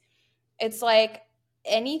things. It's like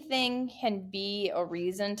anything can be a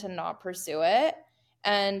reason to not pursue it.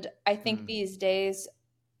 And I think these days,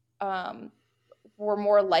 we're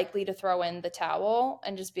more likely to throw in the towel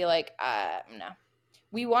and just be like, no.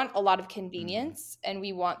 We want a lot of convenience and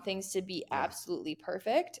we want things to be absolutely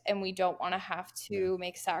perfect. And we don't want to have to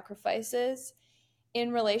make sacrifices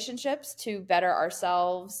in relationships to better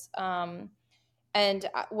ourselves. And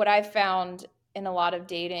what I've found in a lot of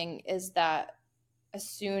dating is that as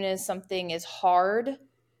soon as something is hard,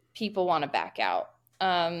 people want to back out.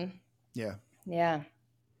 Yeah.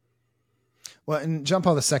 Well, and John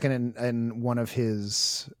Paul II in one of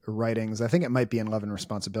his writings, I think it might be in Love and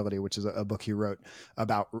Responsibility, which is a book he wrote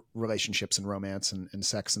about relationships and romance and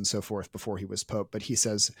sex and so forth before he was Pope. But he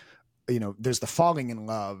says, there's the falling in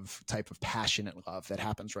love type of passionate love that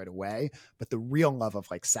happens right away. But the real love of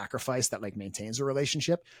like sacrifice that like maintains a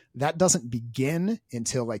relationship, that doesn't begin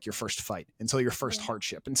until like your first fight, until your first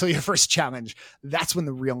hardship, until your first challenge. That's when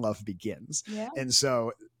the real love begins. Yeah. And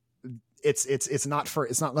so it's not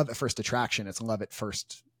love at first attraction. It's love at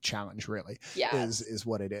first challenge, really, is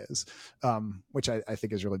what it is. Which I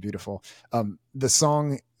think is really beautiful. The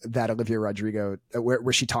song that Olivia Rodrigo,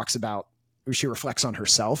 where she talks about, where she reflects on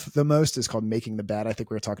herself the most, is called Making the Bed. I think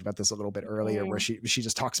we were talking about this a little bit earlier, where she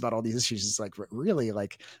just talks about all these issues. She's like, really,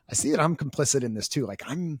 like, I see that I'm complicit in this too. Like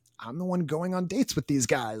I'm the one going on dates with these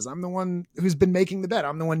guys. I'm the one who's been making the bed.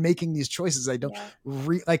 I'm the one making these choices. I don't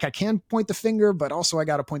I can point the finger, but also I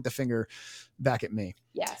got to point the finger back at me.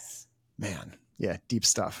 Yes, man. Yeah. Deep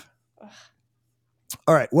stuff. Ugh.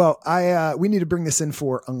 All right. Well, we need to bring this in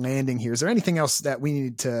for a landing here. Is there anything else that we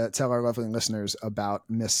need to tell our lovely listeners about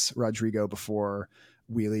Miss Rodrigo before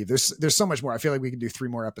we leave? There's so much more. I feel like we can do 3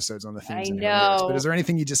 more episodes on the themes. I know. But is there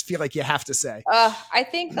anything you just feel like you have to say? I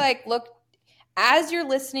think look, as you're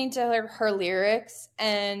listening to her lyrics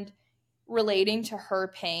and relating to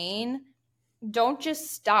her pain, don't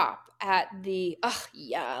just stop at the,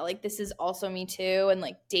 like this is also me too. And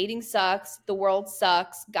like dating sucks. The world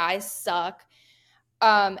sucks. Guys suck.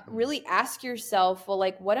 Really ask yourself, well,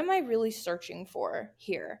 like, what am I really searching for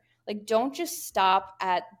here? Like, don't just stop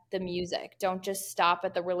at the music. Don't just stop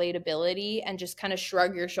at the relatability and just kind of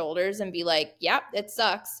shrug your shoulders and be like, yep, it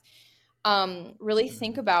sucks. Really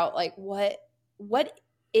think about like, what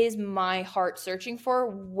is my heart searching for?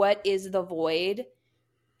 What is the void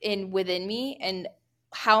within me? And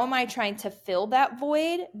how am I trying to fill that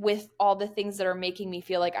void with all the things that are making me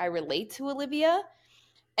feel like I relate to Olivia?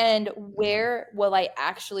 And where will I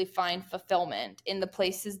actually find fulfillment in the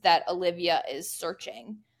places that Olivia is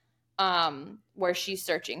searching, where she's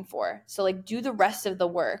searching for? So like do the rest of the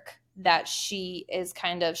work that she's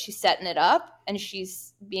setting it up and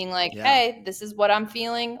she's being like, hey, this is what I'm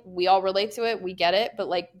feeling. We all relate to it. We get it. But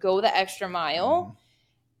like go the extra mile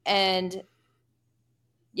and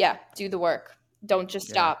do the work. Don't just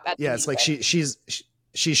stop at the it's like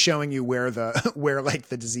she's showing you where like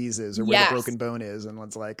the disease is or where the broken bone is. And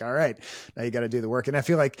it's like, all right, now you got to do the work. And I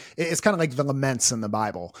feel like it's kind of like the laments in the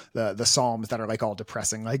Bible, the Psalms that are like all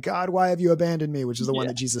depressing, like, God, why have you abandoned me? Which is the one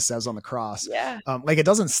that Jesus says on the cross. Yeah. Like it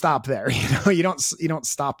doesn't stop there. You don't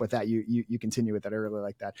stop with that. You continue with that. I really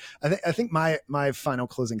like that. I think my final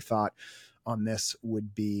closing thought on this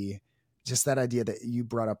would be just that idea that you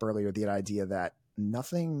brought up earlier, the idea that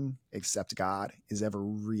nothing except God is ever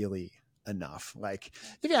really enough. Like,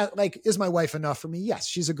 is my wife enough for me? Yes,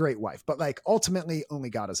 she's a great wife, but like ultimately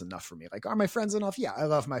only God is enough for me. Like, are my friends enough? Yeah, I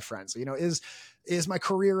love my friends. Is my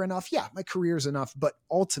career enough? Yeah, my career is enough, but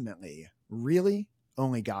ultimately really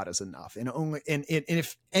only God is enough. And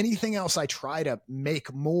if anything else I try to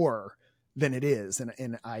make more than it is,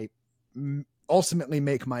 and I ultimately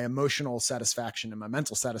make my emotional satisfaction and my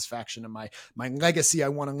mental satisfaction and my legacy I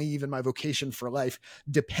want to leave and my vocation for life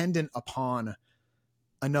dependent upon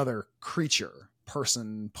another creature,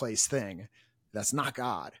 person, place, thing that's not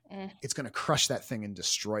God, it's going to crush that thing and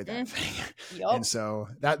destroy that thing. Yep. And so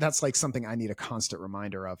that's like something I need a constant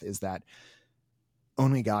reminder of, is that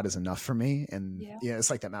only God is enough for me. And it's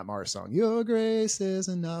like that Matt Morris song, Your Grace is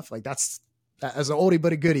Enough. Like that's as an oldie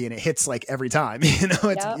but a goodie, and it hits like every time.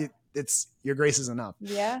 it's your grace is enough.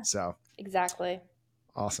 Yeah, So exactly.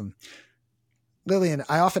 awesome. Lillian,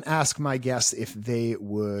 I often ask my guests if they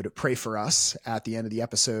would pray for us at the end of the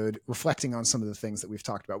episode, reflecting on some of the things that we've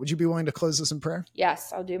talked about. Would you be willing to close this in prayer?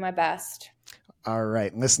 Yes, I'll do my best. All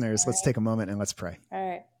right, listeners, let's take a moment and let's pray. All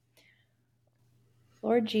right.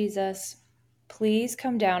 Lord Jesus, please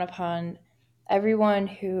come down upon everyone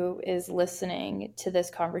who is listening to this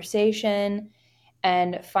conversation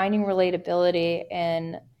and finding relatability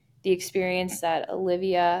in the experience that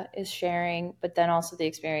Olivia is sharing, but then also the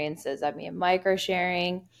experiences that me and Mike are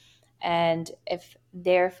sharing. And if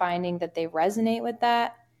they're finding that they resonate with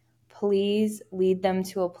that, please lead them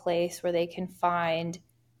to a place where they can find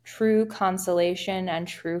true consolation and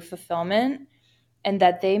true fulfillment, and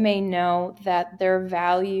that they may know that their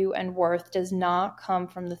value and worth does not come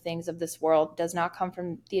from the things of this world, does not come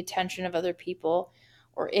from the attention of other people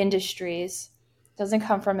or industries, doesn't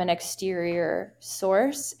come from an exterior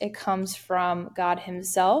source. It comes from God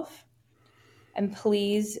himself. And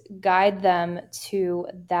please guide them to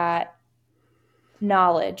that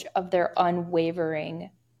knowledge of their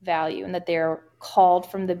unwavering value, and that they're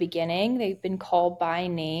called from the beginning. They've been called by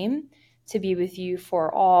name to be with you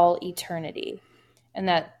for all eternity, and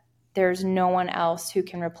that there's no one else who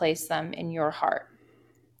can replace them in your heart.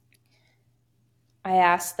 I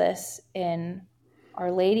ask this in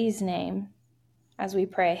Our Lady's name as we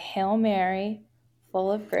pray, Hail Mary,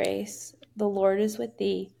 full of grace, the Lord is with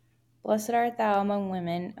thee. Blessed art thou among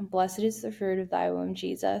women, and blessed is the fruit of thy womb,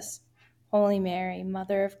 Jesus. Holy Mary,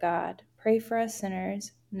 Mother of God, pray for us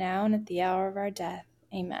sinners, now and at the hour of our death.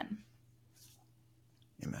 Amen.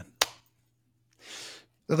 Amen.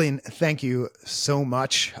 Lillian, thank you so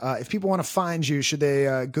much. If people want to find you, should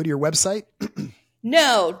they go to your website?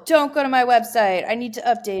 No, don't go to my website. I need to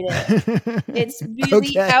update it. It's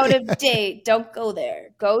really out of date. Don't go there.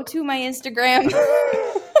 Go to my Instagram.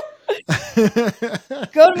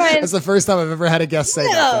 Go to my. That's the first time I've ever had a guest say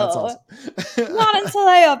that. That's awesome. Not until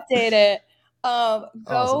I update it. Go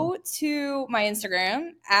Awesome. to my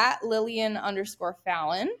Instagram at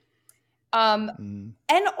Lillian_Fallon. And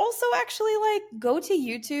also actually go to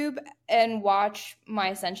YouTube and watch my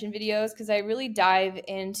Ascension videos, because I really dive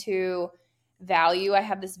into value. I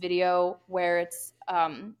have this video where it's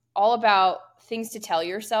all about things to tell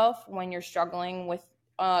yourself when you're struggling with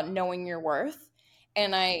knowing your worth.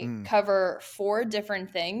 And I cover 4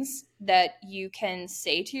 different things that you can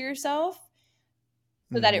say to yourself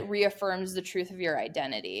so that it reaffirms the truth of your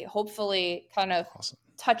identity. Hopefully kind of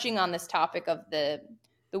touching on this topic of the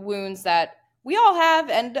wounds that we all have,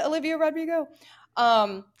 and Olivia Rodrigo.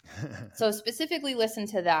 So specifically listen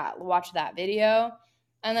to that, watch that video.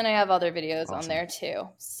 And then I have other videos on there too.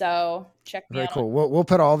 So check me out. Very cool. We'll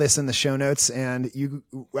put all this in the show notes, and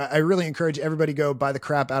I really encourage everybody to go buy the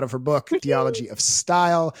crap out of her book, Theology of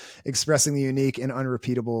Style, Expressing the Unique and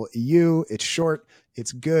Unrepeatable You. It's short.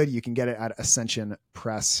 It's good. You can get it at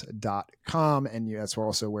ascensionpress.com. And that's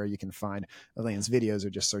also where you can find Lillian's videos, or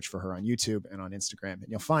just search for her on YouTube and on Instagram, and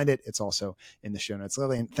you'll find it. It's also in the show notes.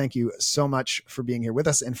 Lillian, thank you so much for being here with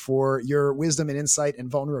us and for your wisdom and insight and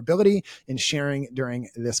vulnerability in sharing during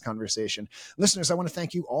this conversation. Listeners, I want to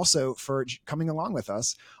thank you also for coming along with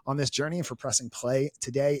us on this journey and for pressing play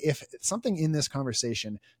today. If something in this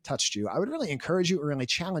conversation touched you, I would really encourage you, or really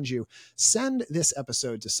challenge you, send this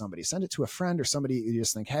episode to somebody. Send it to a friend or somebody you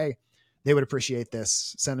just think, hey, they would appreciate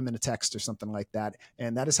this. Send them in a text or something like that.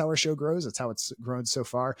 And that is how our show grows. It's how it's grown so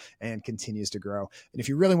far and continues to grow. And if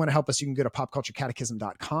you really want to help us, you can go to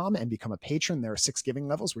popculturecatechism.com and become a patron. There are 6 giving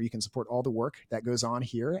levels where you can support all the work that goes on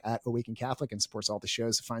here at Awaken Catholic and supports all the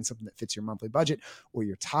shows. Find something that fits your monthly budget or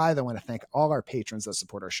your tithe. I want to thank all our patrons that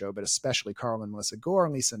support our show, but especially Carl and Melissa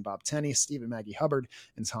Gore, Lisa and Bob Tenney, Steve and Maggie Hubbard,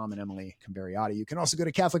 and Tom and Emily Camberiotti. You can also go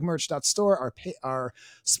to catholicmerch.store, our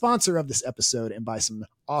sponsor of this episode, and buy some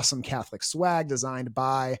awesome Catholic swag designed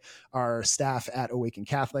by our staff at Awaken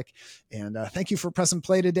Catholic. And thank you for pressing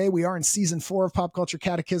play today. We are in season 4 of Pop Culture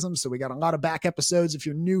Catechism, so we got a lot of back episodes. If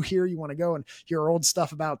you're new here, you want to go and hear our old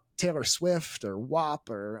stuff about Taylor Swift or WAP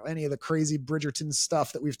or any of the crazy Bridgerton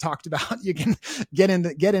stuff that we've talked about, you can get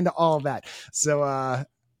into all of that. So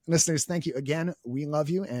listeners, thank you again. We love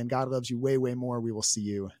you, and God loves you way, way more. We will see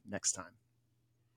you next time.